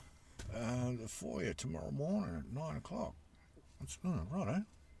the foyer tomorrow morning at 9 o'clock. I said, oh, righto.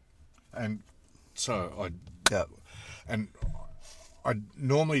 And so I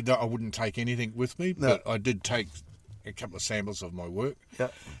normally I wouldn't take anything with me, but I did take a couple of samples of my work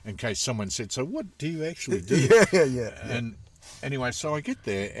in case someone said, so what do you actually do? Yeah. And anyway, so I get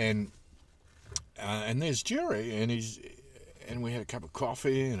there, and there's Jerry, and we had a cup of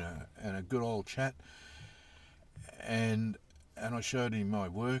coffee and a good old chat, and I showed him my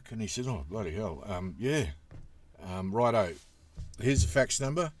work, and he said, oh, bloody hell, righto, here's the fax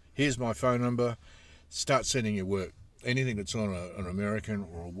number, here's my phone number, start sending your work. Anything that's on an American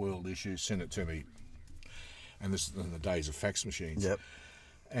or a world issue, send it to me. And this is in the days of fax machines. Yep.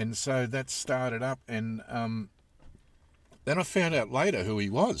 And so that started up, and then I found out later who he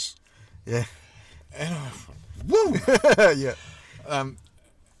was. Yeah. And I thought, woo! Yeah.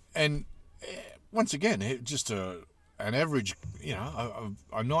 And once again, just an average,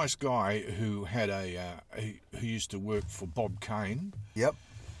 a nice guy who had who used to work for Bob Kane. Yep.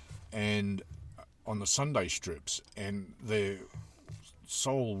 And on the Sunday strips, and their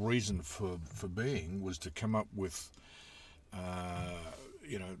sole reason for being was to come up with,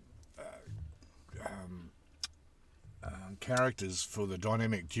 characters for the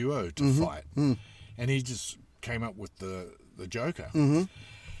dynamic duo to fight, and he just came up with the Joker,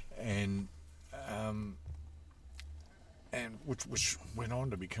 and which went on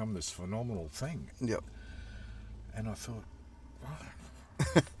to become this phenomenal thing. Yep. And I thought, wow,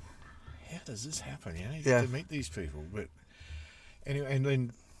 how does this happen? You get to meet these people. But anyway, and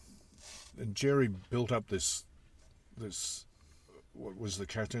then Jerry built up this what was the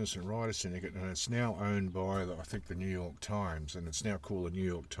Cartoonist and Writer Syndicate, and it's now owned by I think the New York Times, and it's now called the New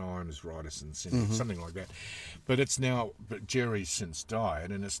York Times Writers and Syndicate, something like that. But Jerry's since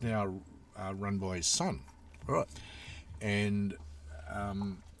died, and it's now run by his son, Right. and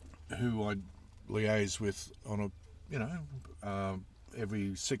who I liaise with on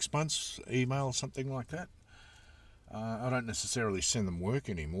every 6 months, email, something like that. I don't necessarily send them work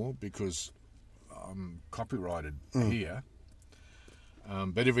anymore because I'm copyrighted here.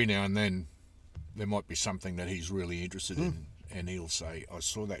 But every now and then there might be something that he's really interested in, and he'll say, I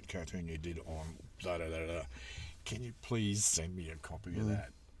saw that cartoon you did on da-da-da-da. Can you please send me a copy of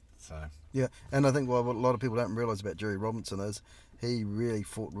that? So Yeah, and I think what a lot of people don't realise about Jerry Robinson is he really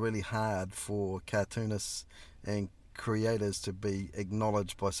fought really hard for cartoonists and creators to be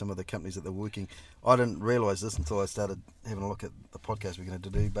acknowledged by some of the companies that they're working. I didn't realise this until I started having a look at the podcast we're going to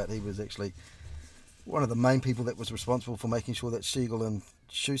do, but he was actually one of the main people that was responsible for making sure that Siegel and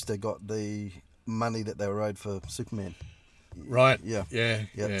Schuster got the money that they were owed for Superman. right, Yeah.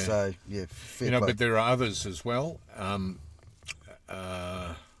 yeah. So fair play. But there are others as well.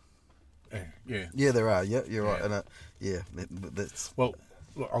 Yeah, there are. Yeah, you're right. Yeah. And that's Well,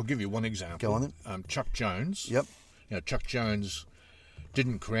 look, I'll give you one example. Go on then. Chuck Jones. Yep. Chuck Jones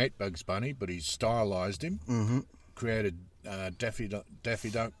didn't create Bugs Bunny, but he stylised him. Mm-hmm. Created Daffy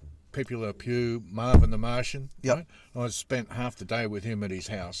Duck, Pepe Le Pew, Marvin the Martian. Yep. Right? I spent half the day with him at his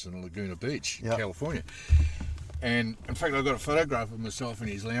house in Laguna Beach, Yep. California. And in fact, I got a photograph of myself in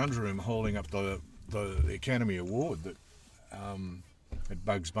his lounge room holding up the Academy Award that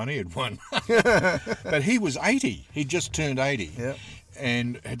Bugs Bunny had won. But he was 80. He just turned 80. Yep.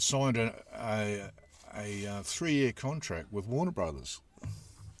 And had signed a 3-year contract with Warner Brothers.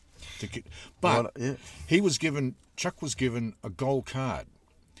 But Yeah. Chuck was given a gold card.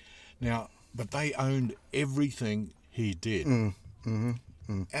 Now, but they owned everything he did.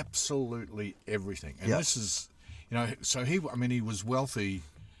 Absolutely everything. And this is, so he was wealthy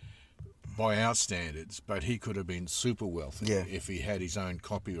by our standards, but he could have been super wealthy if he had his own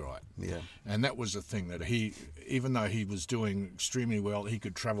copyright. Yeah. And that was the thing, that he, even though he was doing extremely well, he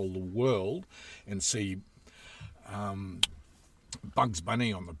could travel the world and see Bugs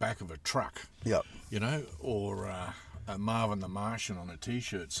Bunny on the back of a truck. Yep. Or Marvin the Martian on a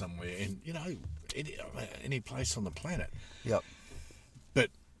T-shirt somewhere, and any place on the planet. Yep. But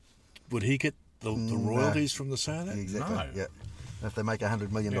would he get the royalties from the sale of that? Exactly. No. Yeah. If they make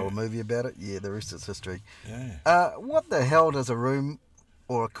 $100 million movie about it, the rest is history. Yeah. What the hell does a room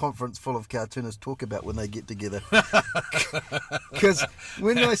or a conference full of cartoonists talk about when they get together? Because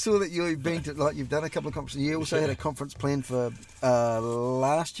when I saw that you've been to, you've done a couple of conferences, you also had a conference planned for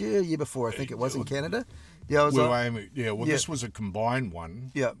last year before, I think it was, in Canada. Yeah, This was a combined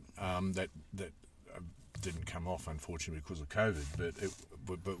one. Yeah. That didn't come off, unfortunately, because of COVID.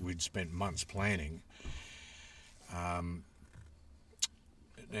 But we'd spent months planning.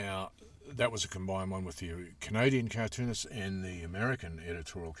 Now, that was a combined one with the Canadian cartoonists and the American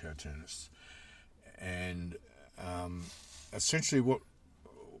editorial cartoonists. And essentially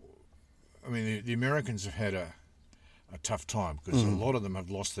the Americans have had a tough time because a lot of them have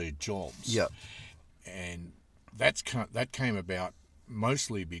lost their jobs. Yeah. And that came about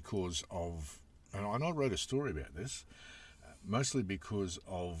mostly because of, and I wrote a story about this, mostly because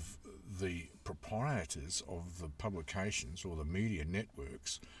of the proprietors of the publications or the media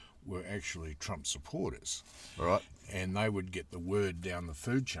networks were actually Trump supporters. Right. And they would get the word down the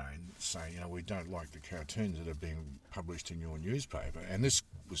food chain saying, we don't like the cartoons that are being published in your newspaper. And this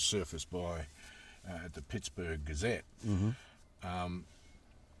was surfaced by the Pittsburgh Gazette,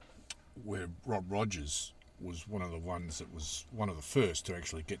 where Rob Rogers was one of the ones that was one of the first to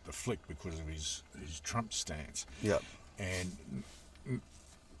actually get the flick because of his Trump stance. Yeah. And,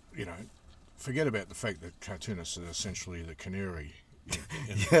 forget about the fact that cartoonists are essentially the canary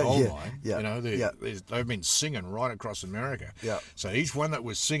in the coal mine. Yeah. They've been singing right across America. Yeah. So each one that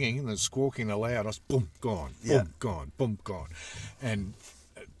was singing and squawking the loudest, boom, gone, boom, gone, boom, gone. And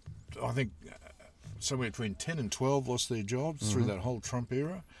I think somewhere between 10 and 12 lost their jobs through that whole Trump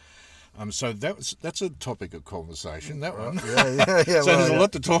era. So that's a topic of conversation, that one. Yeah. So there's a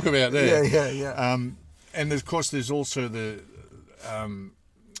lot to talk about there. Yeah. And of course, there's also the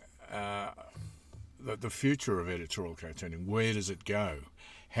future of editorial cartooning. Where does it go?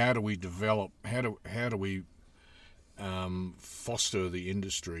 How do we develop? How do we foster the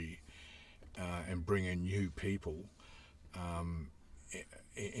industry and bring in new people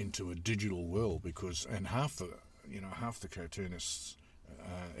into a digital world? Because half the cartoonists,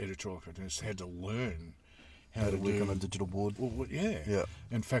 editorial cartoonists, had to learn how to work on a digital board. Well, yeah.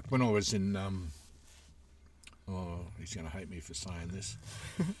 In fact, when I was in he's going to hate me for saying this.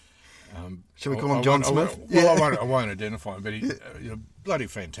 Shall we call him John Smith? I won't identify him, but he's a bloody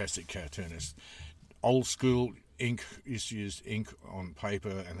fantastic cartoonist. Old school ink, used to use ink on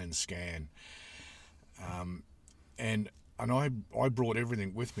paper and then scan. And I brought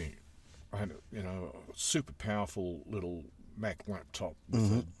everything with me. I had a super powerful little Mac laptop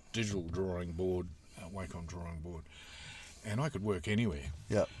with a digital drawing board, Wacom drawing board, and I could work anywhere.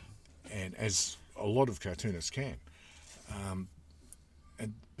 Yeah. And as a lot of cartoonists can.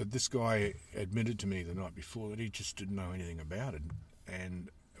 But this guy admitted to me the night before that he just didn't know anything about it and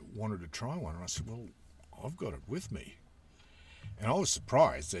wanted to try one. And I said, well, I've got it with me. And I was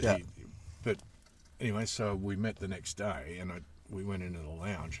surprised that but anyway, so we met the next day and we went into the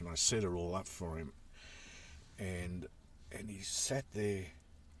lounge and I set it all up for him. And he sat there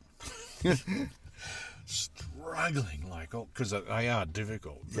struggling because they are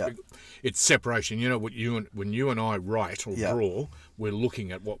difficult. Yeah. It's separation. When you and I write or draw, we're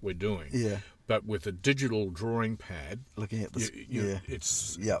looking at what we're doing. Yeah. But with a digital drawing pad, looking at the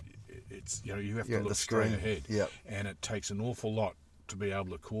it's you have to look straight ahead. Yeah. And it takes an awful lot to be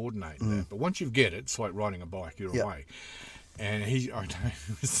able to coordinate that. But once you get it, it's like riding a bike. You're away. And I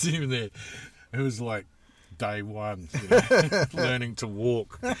was sitting there. It was like day one, learning to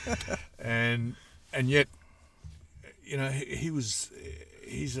walk, and yet,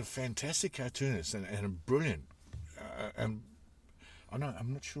 he's a fantastic cartoonist and a brilliant, and I'm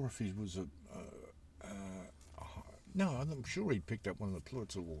not sure if he was I'm sure he picked up one of the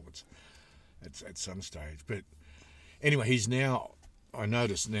Pulitzer Awards at some stage. But anyway, he's now. I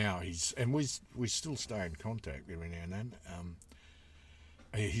notice now we still stay in contact every now and then.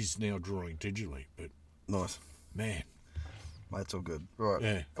 He's now drawing digitally, but nice, man. That's all good. Right.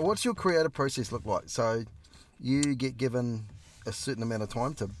 Yeah. What's your creative process look like? So you get given a certain amount of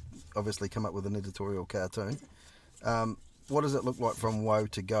time to obviously come up with an editorial cartoon. What does it look like from woe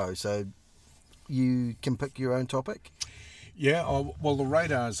to go? So you can pick your own topic? Yeah, well, the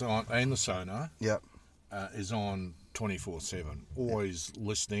radar's on, and the sonar Yep. is on 24/7. Always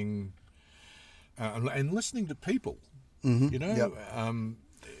listening, and listening to people. Mm-hmm. You know, Yep.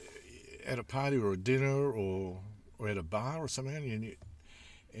 at a party or a dinner or at a bar or something,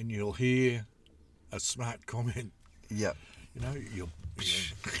 and you'll hear a smart comment. Yep. You know, you'll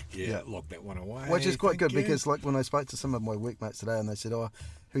lock that one away. Which is quite good Thank you. because, like, when I spoke to some of my workmates today and they said, "Oh,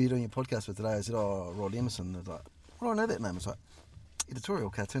 who are you doing your podcast with today?" I said, "Oh, Rod Emerson." They're like, "Well, I know that name." It's like, editorial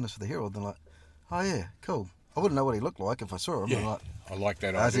cartoonist for the Herald. They're like, "Oh yeah, cool." I wouldn't know what he looked like if I saw him. Yeah, I'm like, I like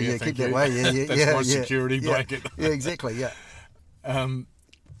that I said, idea. "Yeah, thank keep that you. way." Yeah, That's yeah, my yeah, security yeah, blanket. Yeah, exactly. Yeah.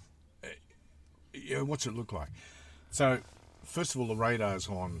 Yeah, what's it look like? So, first of all, the radar's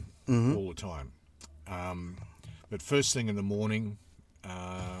on Mm-hmm. all the time. But first thing in the morning,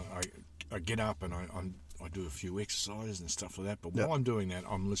 I get up and I do a few exercises and stuff like that. But Yep. while I'm doing that,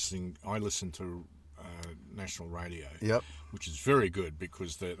 I listen to national radio, Yep. which is very good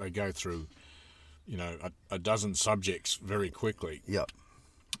because they go through, a dozen subjects very quickly, Yep.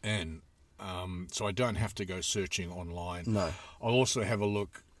 and so I don't have to go searching online. No. I'll also have a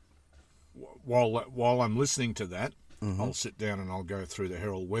look while I'm listening to that. Mm-hmm. I'll sit down and I'll go through the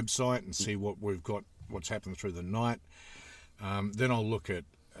Herald website and see what we've got, what's happened through the night. Then I'll look at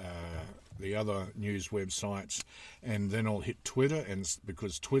the other news websites, and then I'll hit Twitter, and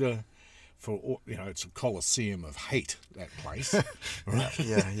because Twitter, it's a coliseum of hate, that place. Right?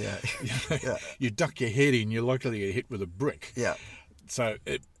 Yeah. You duck your head in, you're likely to get hit with a brick. Yeah. So,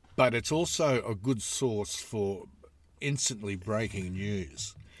 but it's also a good source for instantly breaking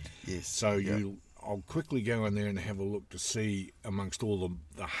news. Yes. So yeah. I'll quickly go in there and have a look to see amongst all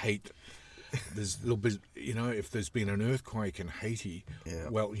the hate. There's a little bit, if there's been an earthquake in Haiti. Yeah.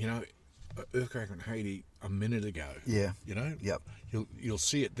 Well, an earthquake in Haiti a minute ago. Yeah. Yep. You'll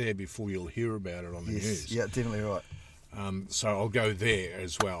see it there before you'll hear about it on the Yes. news. Yeah. Definitely right. So I'll go there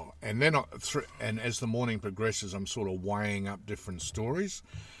as well, and then and as the morning progresses, I'm sort of weighing up different stories.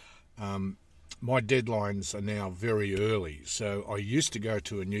 My deadlines are now very early, so I used to go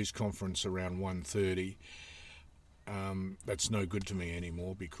to a news conference around 1:30. That's no good to me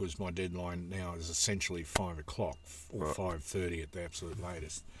anymore because my deadline now is essentially 5 o'clock or 5:30 at the absolute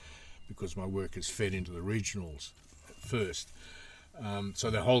latest, because my work is fed into the regionals first. So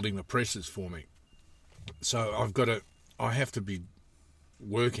they're holding the presses for me. So I have to be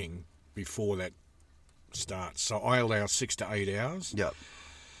working before that starts. So I allow 6 to 8 hours. Yep.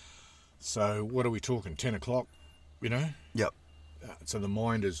 So what are we talking? 10 o'clock, Yep. So the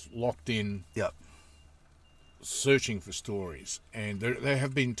mind is locked in, Yep. searching for stories. And there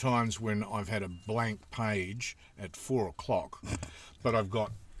have been times when I've had a blank page at 4 o'clock, but I've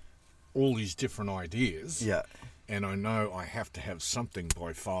got all these different ideas. Yeah. And I know I have to have something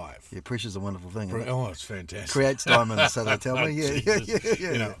by 5. Yeah. Pressure's a wonderful thing. Isn't it? Oh, it's fantastic. Creates diamonds, so they tell me. Yeah.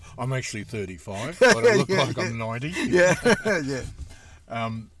 Jesus. I'm actually 35, but I look like I'm 90. Yeah. Yeah.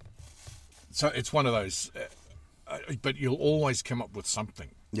 So it's one of those, but you'll always come up with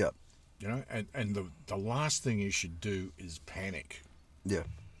something, Yep. and the last thing you should do is panic. Yeah.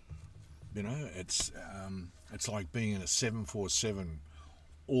 It's like being in a 747,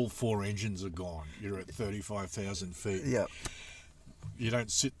 all 4 engines are gone. You're at 35,000 feet. Yeah. You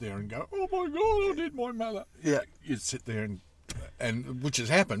don't sit there and go, "Oh my God, I did my mother." Yeah. You sit there and which has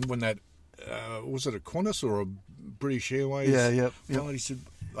happened when that was it a Qantas or a British Airways? Yeah. Yep. He said,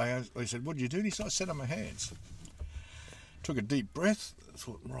 they said, "What did you do?" And he said, "I sat on my hands." Took a deep breath.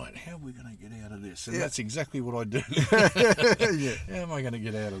 Thought, right, how are we going to get out of this? And that's exactly what I do. Yeah. How am I going to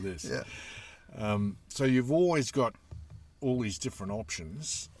get out of this? Yeah. So you've always got all these different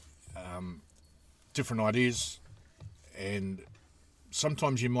options, different ideas, and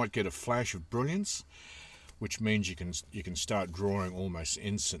sometimes you might get a flash of brilliance, which means you can start drawing almost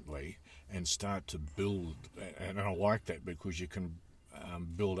instantly and start to build. And I like that because you can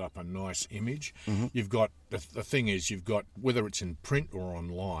build up a nice image. Mm-hmm. You've got the thing is you've got, whether it's in print or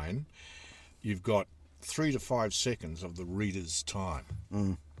online, you've got 3 to 5 seconds of the reader's time,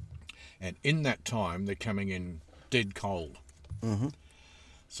 and in that time they're coming in dead cold. Mm-hmm.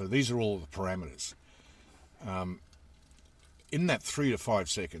 So these are all the parameters. In that 3 to 5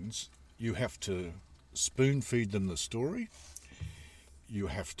 seconds, you have to spoon feed them the story. You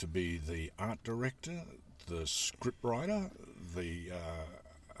have to be the art director, the script writer, the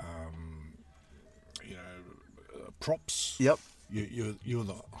props. Yep. You're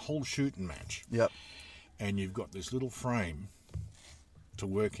the whole shooting match. Yep. And you've got this little frame to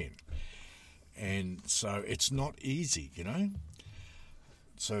work in. And so it's not easy,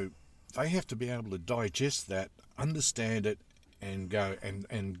 So they have to be able to digest that, understand it, and go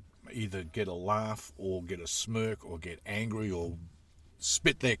and either get a laugh or get a smirk or get angry or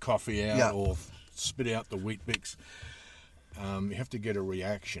spit their coffee out or spit out the Weet Bix. You have to get a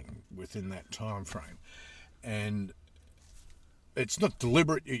reaction within that time frame, and it's not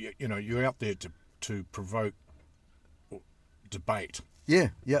deliberate. You're out there to provoke debate. Yeah.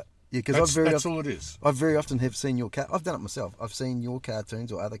 Because that's all it is. I very often have seen your I've done it myself. I've seen your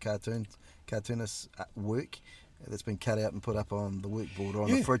cartoons or other cartoonists' work that's been cut out and put up on the workboard or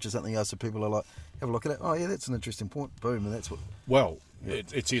on the fridge or something else, so people are like, have a look at it. Oh yeah, that's an interesting point. Boom, and that's what. Well,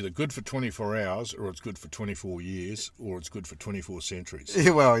 it's either good for 24 hours, or it's good for 24 years, or it's good for 24 centuries. Yeah,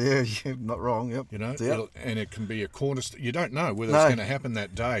 well, yeah, not wrong. Yep. And it can be a cornerstone. You don't know whether it's going to happen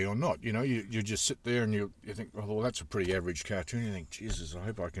that day or not. You just sit there and you think, oh, well, that's a pretty average cartoon. You think, Jesus, I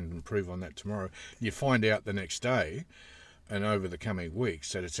hope I can improve on that tomorrow. You find out the next day, and over the coming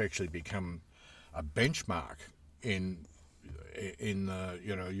weeks, that it's actually become a benchmark in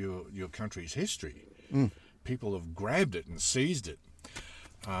your country's history. People have grabbed it and seized it.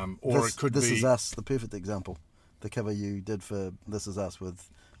 This Is Us, the perfect example. The cover you did for This Is Us with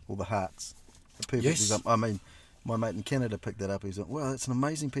all the hearts. The perfect example. I mean, my mate in Canada picked that up. He's like, well, it's an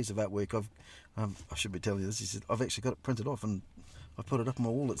amazing piece of artwork. I should be telling you this. He said, I've actually got it printed off and I put it up on my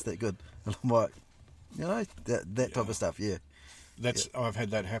wall. It's that good. And I'm like, that type of stuff, yeah. I've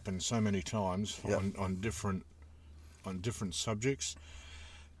had that happen so many times on different subjects.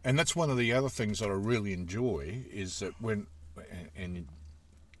 And that's one of the other things that I really enjoy is that and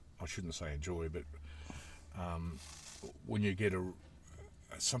I shouldn't say enjoy, but when you get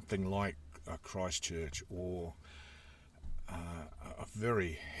something like a Christchurch or a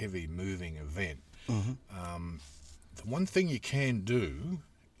very heavy moving event, the one thing you can do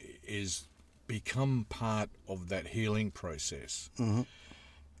is become part of that healing process.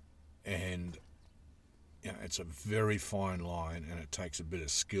 And it's a very fine line, and it takes a bit of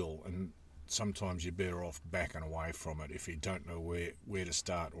skill, and sometimes you're better off backing away from it if you don't know where to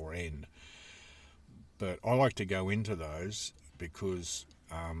start or end. But I like to go into those because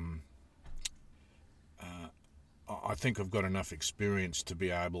I think I've got enough experience to be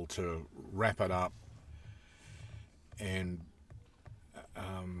able to wrap it up and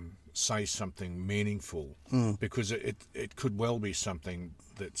say something meaningful, because it could well be something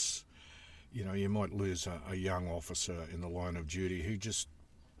that's, you might lose a young officer in the line of duty who just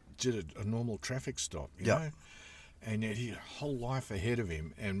did a normal traffic stop, you know, and yet he had a whole life ahead of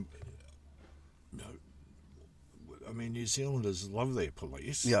him. And I mean, New Zealanders love their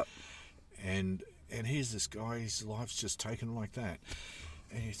police, and here's this guy, his life's just taken like that,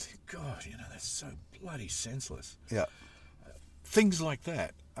 and you think, God, that's so bloody senseless. Things like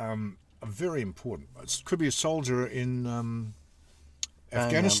that are very important. It could be a soldier in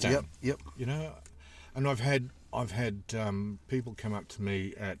Afghanistan. And I've had people come up to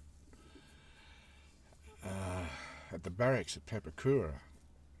me at the barracks at Papakura.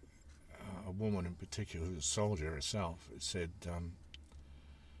 A woman in particular, who was a soldier herself, said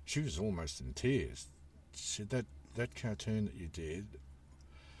she was almost in tears. She said that cartoon that you did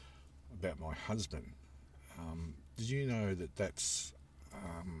about my husband. Did you know that that's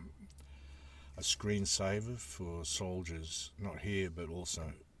a screensaver for soldiers, not here but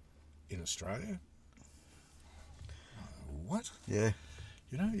also in Australia? What? Yeah.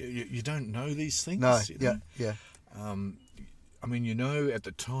 You don't know these things. No. Yeah. I mean, at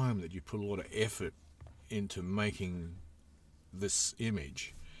the time that you put a lot of effort into making this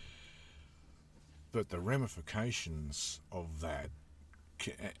image, but the ramifications of that,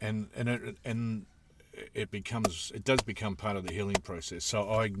 and it does become part of the healing process. So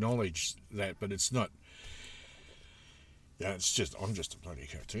I acknowledge that, but it's not. It's just I'm just a bloody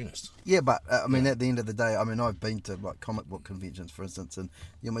cartoonist. Yeah, but I mean, at the end of the day, I mean, I've been to like comic book conventions, for instance, and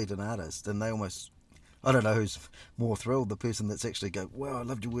you meet an artist, and they almost, I don't know who's more thrilled, the person that's actually go, "Wow, I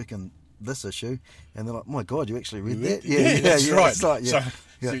loved your work in this issue," and they're like, "My God, you actually read that?" That's right. It's like,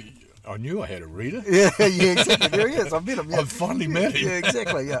 So I knew I had a reader. Yeah, exactly. There he is. I've met him. I've finally met him. Yeah,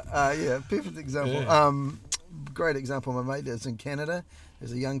 exactly. Perfect example. Yeah. Great example, my mate is in Canada.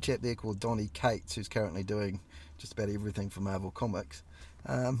 There's a young chap there called Donny Cates who's currently doing just about everything for Marvel Comics.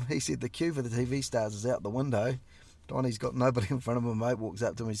 He said the queue for the TV stars is out the window. Donny's got nobody in front of him. A mate walks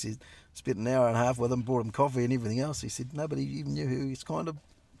up to him. He says, spent an hour and a half with him, bought him coffee and everything else. He said nobody even knew who he kind of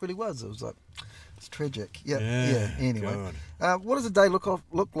really was. It was like, it's tragic. Yeah. Anyway, what does a day look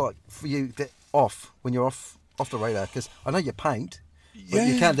like for you when you're off the radar? Because I know you paint, but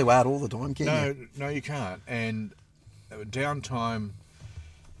you can't do art all the time, can you? No, you can't. And downtime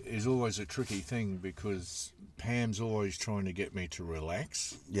is always a tricky thing because Pam's always trying to get me to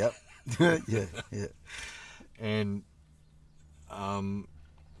relax. Yep. Yeah. And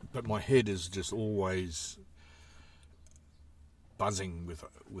but my head is just always buzzing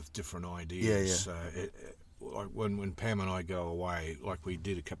with different ideas. Like when Pam and I go away, like we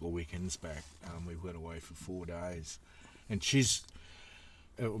did a couple of weekends back, we went away for 4 days, and she's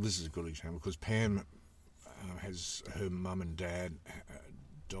this is a good example because Pam has her mum and dad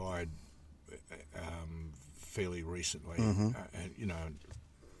died fairly recently, and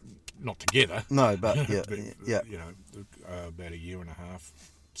not together. No, but about a year and a half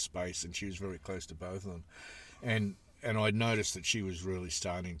space, and she was very close to both of them, and I noticed that she was really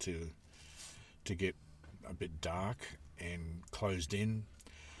starting to get a bit dark and closed in,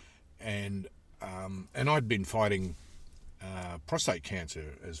 and I'd been fighting prostate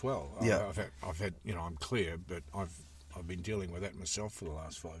cancer as well. Yeah. I've had I'm clear, but I've been dealing with that myself for the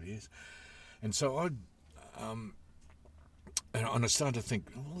last 5 years, and so and I started to think,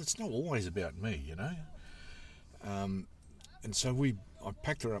 well, it's not always about me, and so I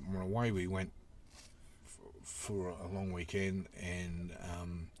packed her up and away we went for a long weekend, and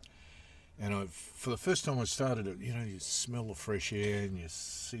for the first time I started it, you smell the fresh air and you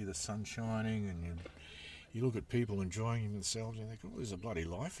see the sun shining, and you look at people enjoying themselves and you think, oh, there's a bloody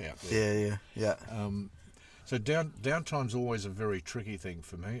life out there. Yeah. So downtime's always a very tricky thing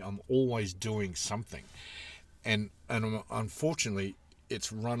for me. I'm always doing something, and unfortunately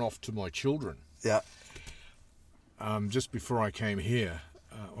it's run off to my children. Yeah. Just before I came here,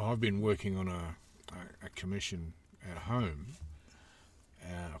 I've been working on a commission at home,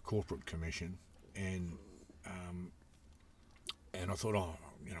 a corporate commission, and I thought, I'll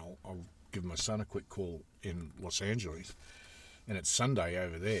give my son a quick call in Los Angeles, and it's Sunday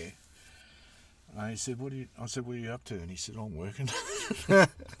over there. He said, I said, what are you up to? And he said, I'm working.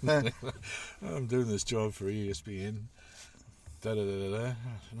 I'm doing this job for ESPN. I said, oh,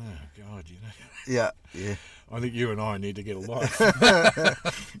 God, Yeah. I think you and I need to get a life.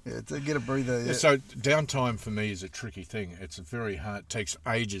 To get a breather. Yeah. So downtime for me is a tricky thing. It's very hard. It takes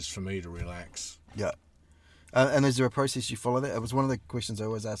ages for me to relax. Yeah. And is there a process you follow that? It was one of the questions I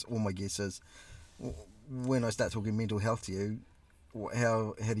always ask all my guests is, when I start talking mental health to you,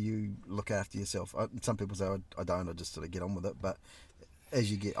 how do you look after yourself? Some people say, I don't, I just sort of get on with it. But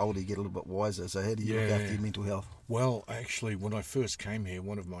as you get older, you get a little bit wiser. So how do you look after your mental health? Well, actually, when I first came here,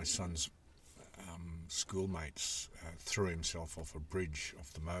 one of my son's schoolmates threw himself off a bridge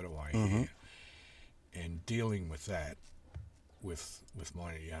off the motorway here. And dealing with that, with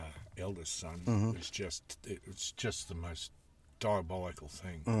my eldest son, it's just the most diabolical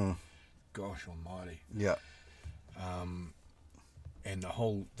thing. Gosh almighty. Yeah. And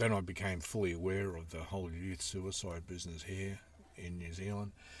then I became fully aware of the whole youth suicide business here in New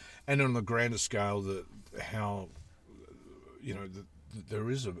Zealand, and on the grander scale, how there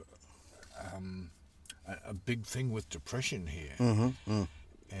is a big thing with depression here,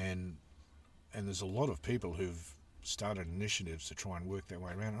 and there's a lot of people who've started initiatives to try and work their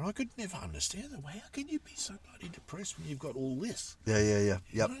way around, and I could never understand them. How can you be so bloody depressed when you've got all this? Yeah.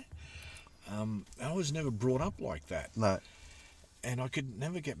 Yep. I was never brought up like that. No. And I could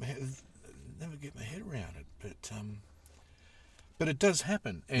never get my head around it, but it does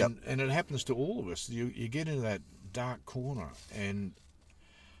happen, and it happens to all of us. You get into that dark corner, and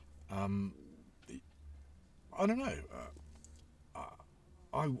I don't know.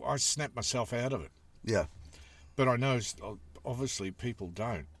 I snap myself out of it. Yeah. But I know obviously people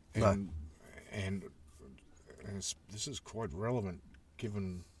don't, and this is quite relevant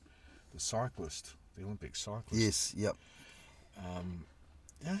given the Olympic cyclist. Yes. Yep. I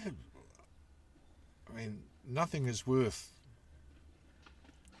mean, nothing is worth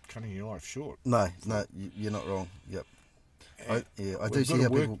cutting your life short. No, you're not wrong. Yep. I do see how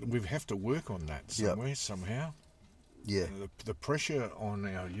people... We have to work on that somewhere, somehow. Yeah. The pressure on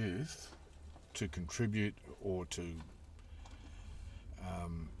our youth to contribute or to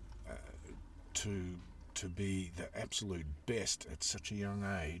be the absolute best at such a young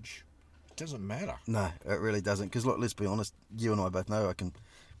age, it doesn't matter. No, it really doesn't. Because, look, let's be honest, you and I both know, I can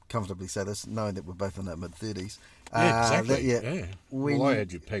comfortably say this, knowing that we're both in our mid-30s. Yeah, exactly. Well, I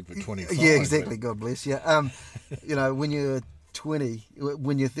had you pegged for 25. Yeah, exactly. God bless you. When you're 20,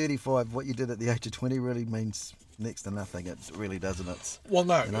 when you're 35, what you did at the age of 20 really means next to nothing. It really doesn't. It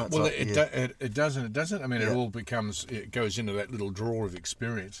doesn't. It doesn't. I mean, it goes into that little drawer of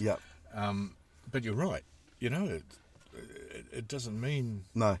experience. Yeah. But you're right. It doesn't mean...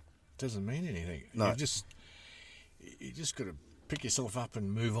 No. It doesn't mean anything. No. You just got to pick yourself up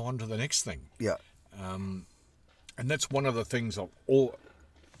and move on to the next thing. Yeah. And that's one of the things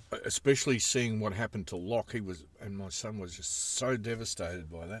especially seeing what happened to Locke. And my son was just so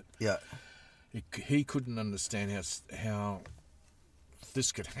devastated by that. Yeah. He couldn't understand how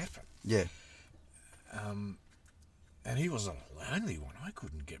this could happen. Yeah. And he wasn't the only one. I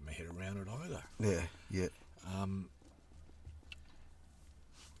couldn't get my head around it either. Yeah. Yeah.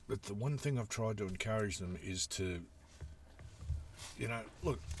 But the one thing I've tried to encourage them is to,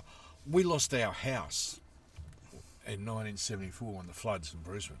 look, we lost our house in 1974 when the floods in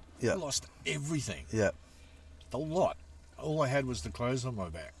Brisbane. Yeah. We lost everything. Yeah. The lot. All I had was the clothes on my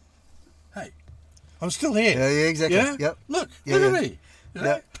back. Hey, I'm still here. Yeah, yeah, exactly. Yeah? Yep. Look Yeah, at yeah. me. You know?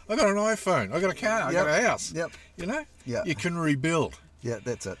 Yep. I got an iPhone. I got a car. I got a house. Yep. Yeah. You can rebuild. Yeah,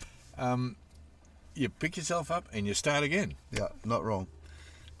 that's it. You pick yourself up and you start again. Yeah, not wrong.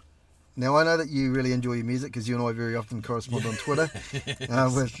 Now, I know that you really enjoy your music because you and I very often correspond on Twitter.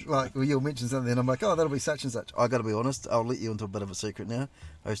 You'll mention something and I'm like, oh, that'll be such and such. I got to be honest, I'll let you into a bit of a secret now.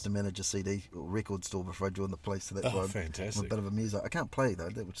 I used to manage a CD or record store before I joined the police. So that's why fantastic. I'm a bit of a music. I can't play though,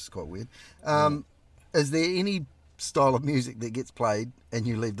 which is quite weird. Is there any style of music that gets played and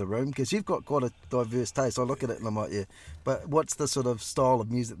you leave the room? Because you've got quite a diverse taste. I look at it and I'm like, yeah. But what's the sort of style of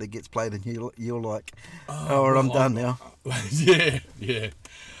music that gets played and you're like, I'm done now? Yeah.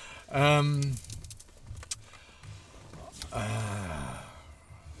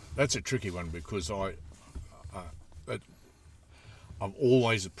 That's a tricky one because I've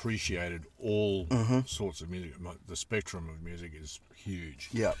always appreciated all sorts of music. The spectrum of music is huge.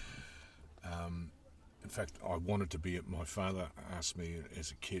 Yeah. In fact, I wanted to be. My father asked me as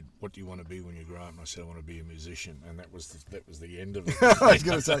a kid, "What do you want to be when you grow up?" And I said, "I want to be a musician." And that was the end of it. I was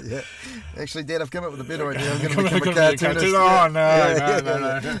going to say, yeah. Actually, Dad, I've come up with a better idea. I'm going to become a cartoonist. Oh no.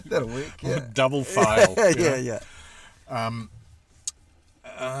 That'll work. Yeah. Double fail. Yeah.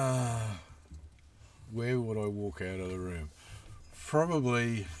 Where would I walk out of the room?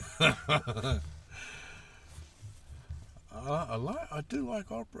 Probably. I do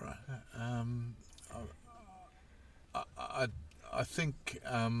like opera. I think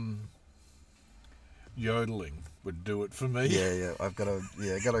yodeling would do it for me. Yeah. I've got to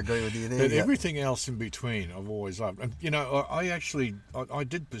agree with you there. But everything else in between, I've always loved. And I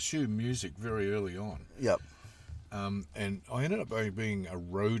did pursue music very early on. Yep. And I ended up being a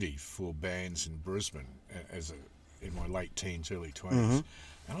roadie for bands in Brisbane in my late teens, early 20s.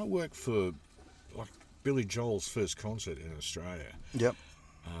 And I worked for Billy Joel's first concert in Australia. Yep.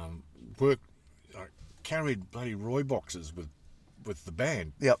 Carried bloody Roy boxes with the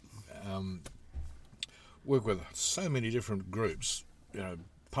band. Yep. Worked with so many different groups,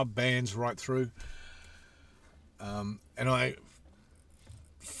 pub bands right through. And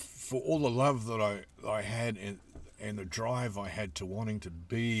for all the love that I had and the drive I had to wanting to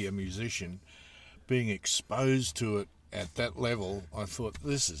be a musician, being exposed to it at that level, I thought,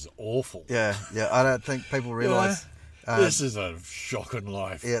 this is awful. Yeah. I don't think people realise. This is a shocking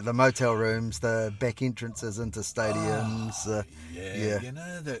life. Yeah, the motel rooms, the back entrances into stadiums.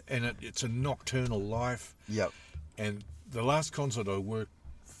 It's a nocturnal life. Yep. And the last concert I worked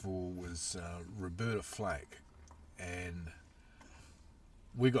for was Roberta Flack, and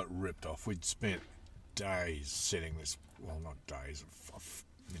we got ripped off. We'd spent days setting this, well, not days,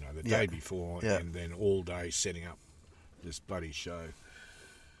 the day before, and then all day setting up this bloody show.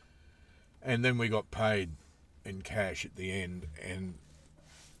 And then we got paid in cash at the end, and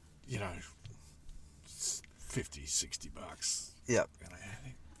 50, 60 bucks. Yep.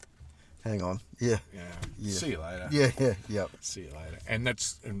 Hang on. Yeah. See you later. Yeah. Yep. See you later. And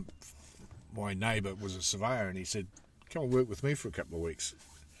my neighbour was a surveyor, and he said, "Come and work with me for a couple of weeks,"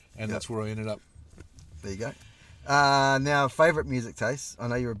 and that's where I ended up. There you go. Now, favourite music taste. I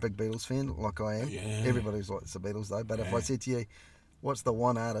know you're a big Beatles fan, like I am. Yeah. Everybody likes the Beatles, though. But if I said to you, what's the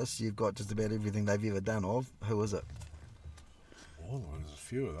one artist you've got just about everything they've ever done of? Who is it? Oh, there's a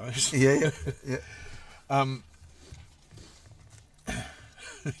few of those. Yeah.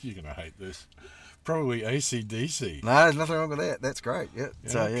 You're going to hate this. Probably AC/DC. No, there's nothing wrong with that. That's great. Yeah.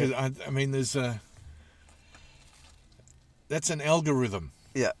 Because I mean, that's an algorithm.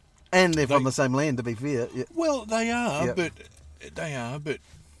 Yeah. And they're from the same land, to be fair. Yeah. Well, they are, but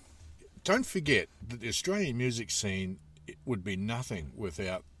don't forget that the Australian music scene would be nothing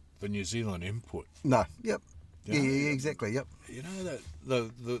without the New Zealand input. No. Yep. Yeah, exactly. Yep.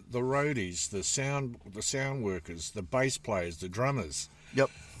 The roadies, the sound workers, the bass players, the drummers. Yep.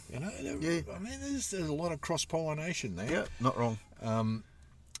 I mean, there's a lot of cross pollination there. Yeah, not wrong.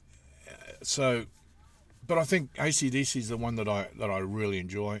 But I think AC/DC is the one that I really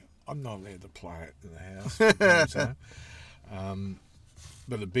enjoy. I'm not allowed to play it in the house.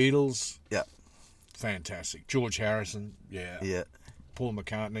 But the Beatles, yeah, fantastic. George Harrison, yeah. Paul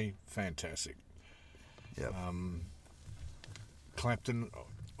McCartney, fantastic. Yep. Clapton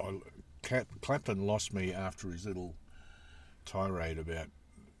lost me after his little tirade about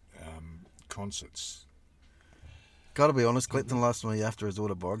concerts. Got to be honest, Clapton lost me after his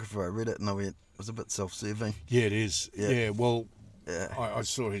autobiography. I read it and I went, it was a bit self-serving. Yeah, it is. Yeah, well, Yeah. I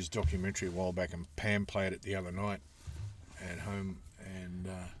saw his documentary a while back, and Pam played it the other night at home, and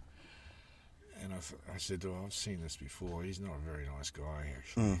I said, "Oh, I've seen this before. He's not a very nice guy,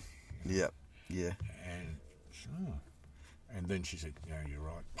 actually." Yep. Yeah. And and then she said, "Yeah, you're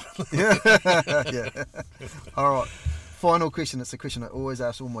right." Yeah. All right. Final question. It's a question I always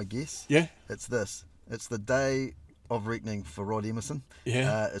ask all my guests. Yeah. It's this. It's the day of reckoning for Rod Emerson.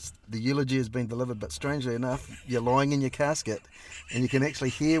 Yeah. It's the eulogy has been delivered, but strangely enough, you're lying in your casket and you can actually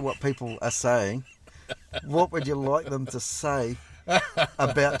hear what people are saying. What would you like them to say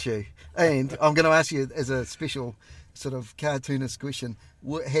about you? And I'm going to ask you as a special sort of cartoonist question,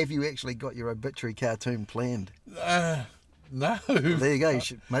 have you actually got your obituary cartoon planned? No. There you go. You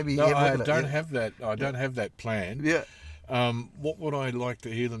should maybe No, have a I look at don't it. have that. I don't have that planned. Yeah. What would I like to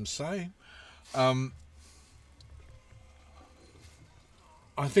hear them say?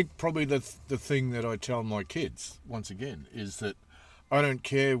 I think probably the thing that I tell my kids, once again, is that I don't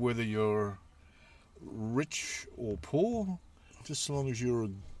care whether you're rich or poor, just as long as you're a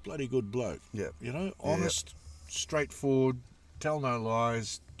bloody good bloke. Yeah. You know, honest, straightforward, tell no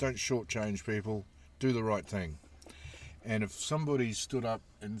lies, don't shortchange people, do the right thing. And if somebody stood up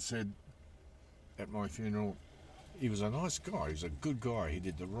and said at my funeral, he was a nice guy, he was a good guy, he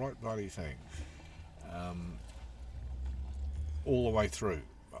did the right bloody thing, all the way through,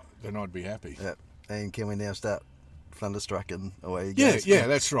 then I'd be happy. Yeah. And can we now start Thunderstruck and away you go? Yeah,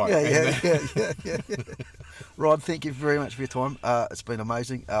 that's right. Yeah. Rod, thank you very much for your time. It's been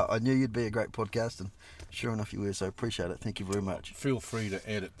amazing. I knew you'd be a great podcast, and sure enough you were, so appreciate it. Thank you very much. Feel free to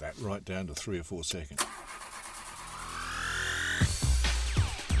edit that right down to 3 or 4 seconds.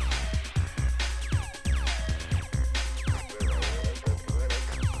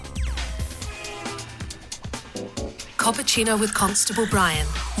 Cappuccino with Constable Brian.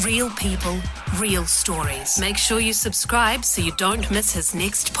 Real people, real stories. Make sure you subscribe so you don't miss his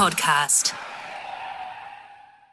next podcast.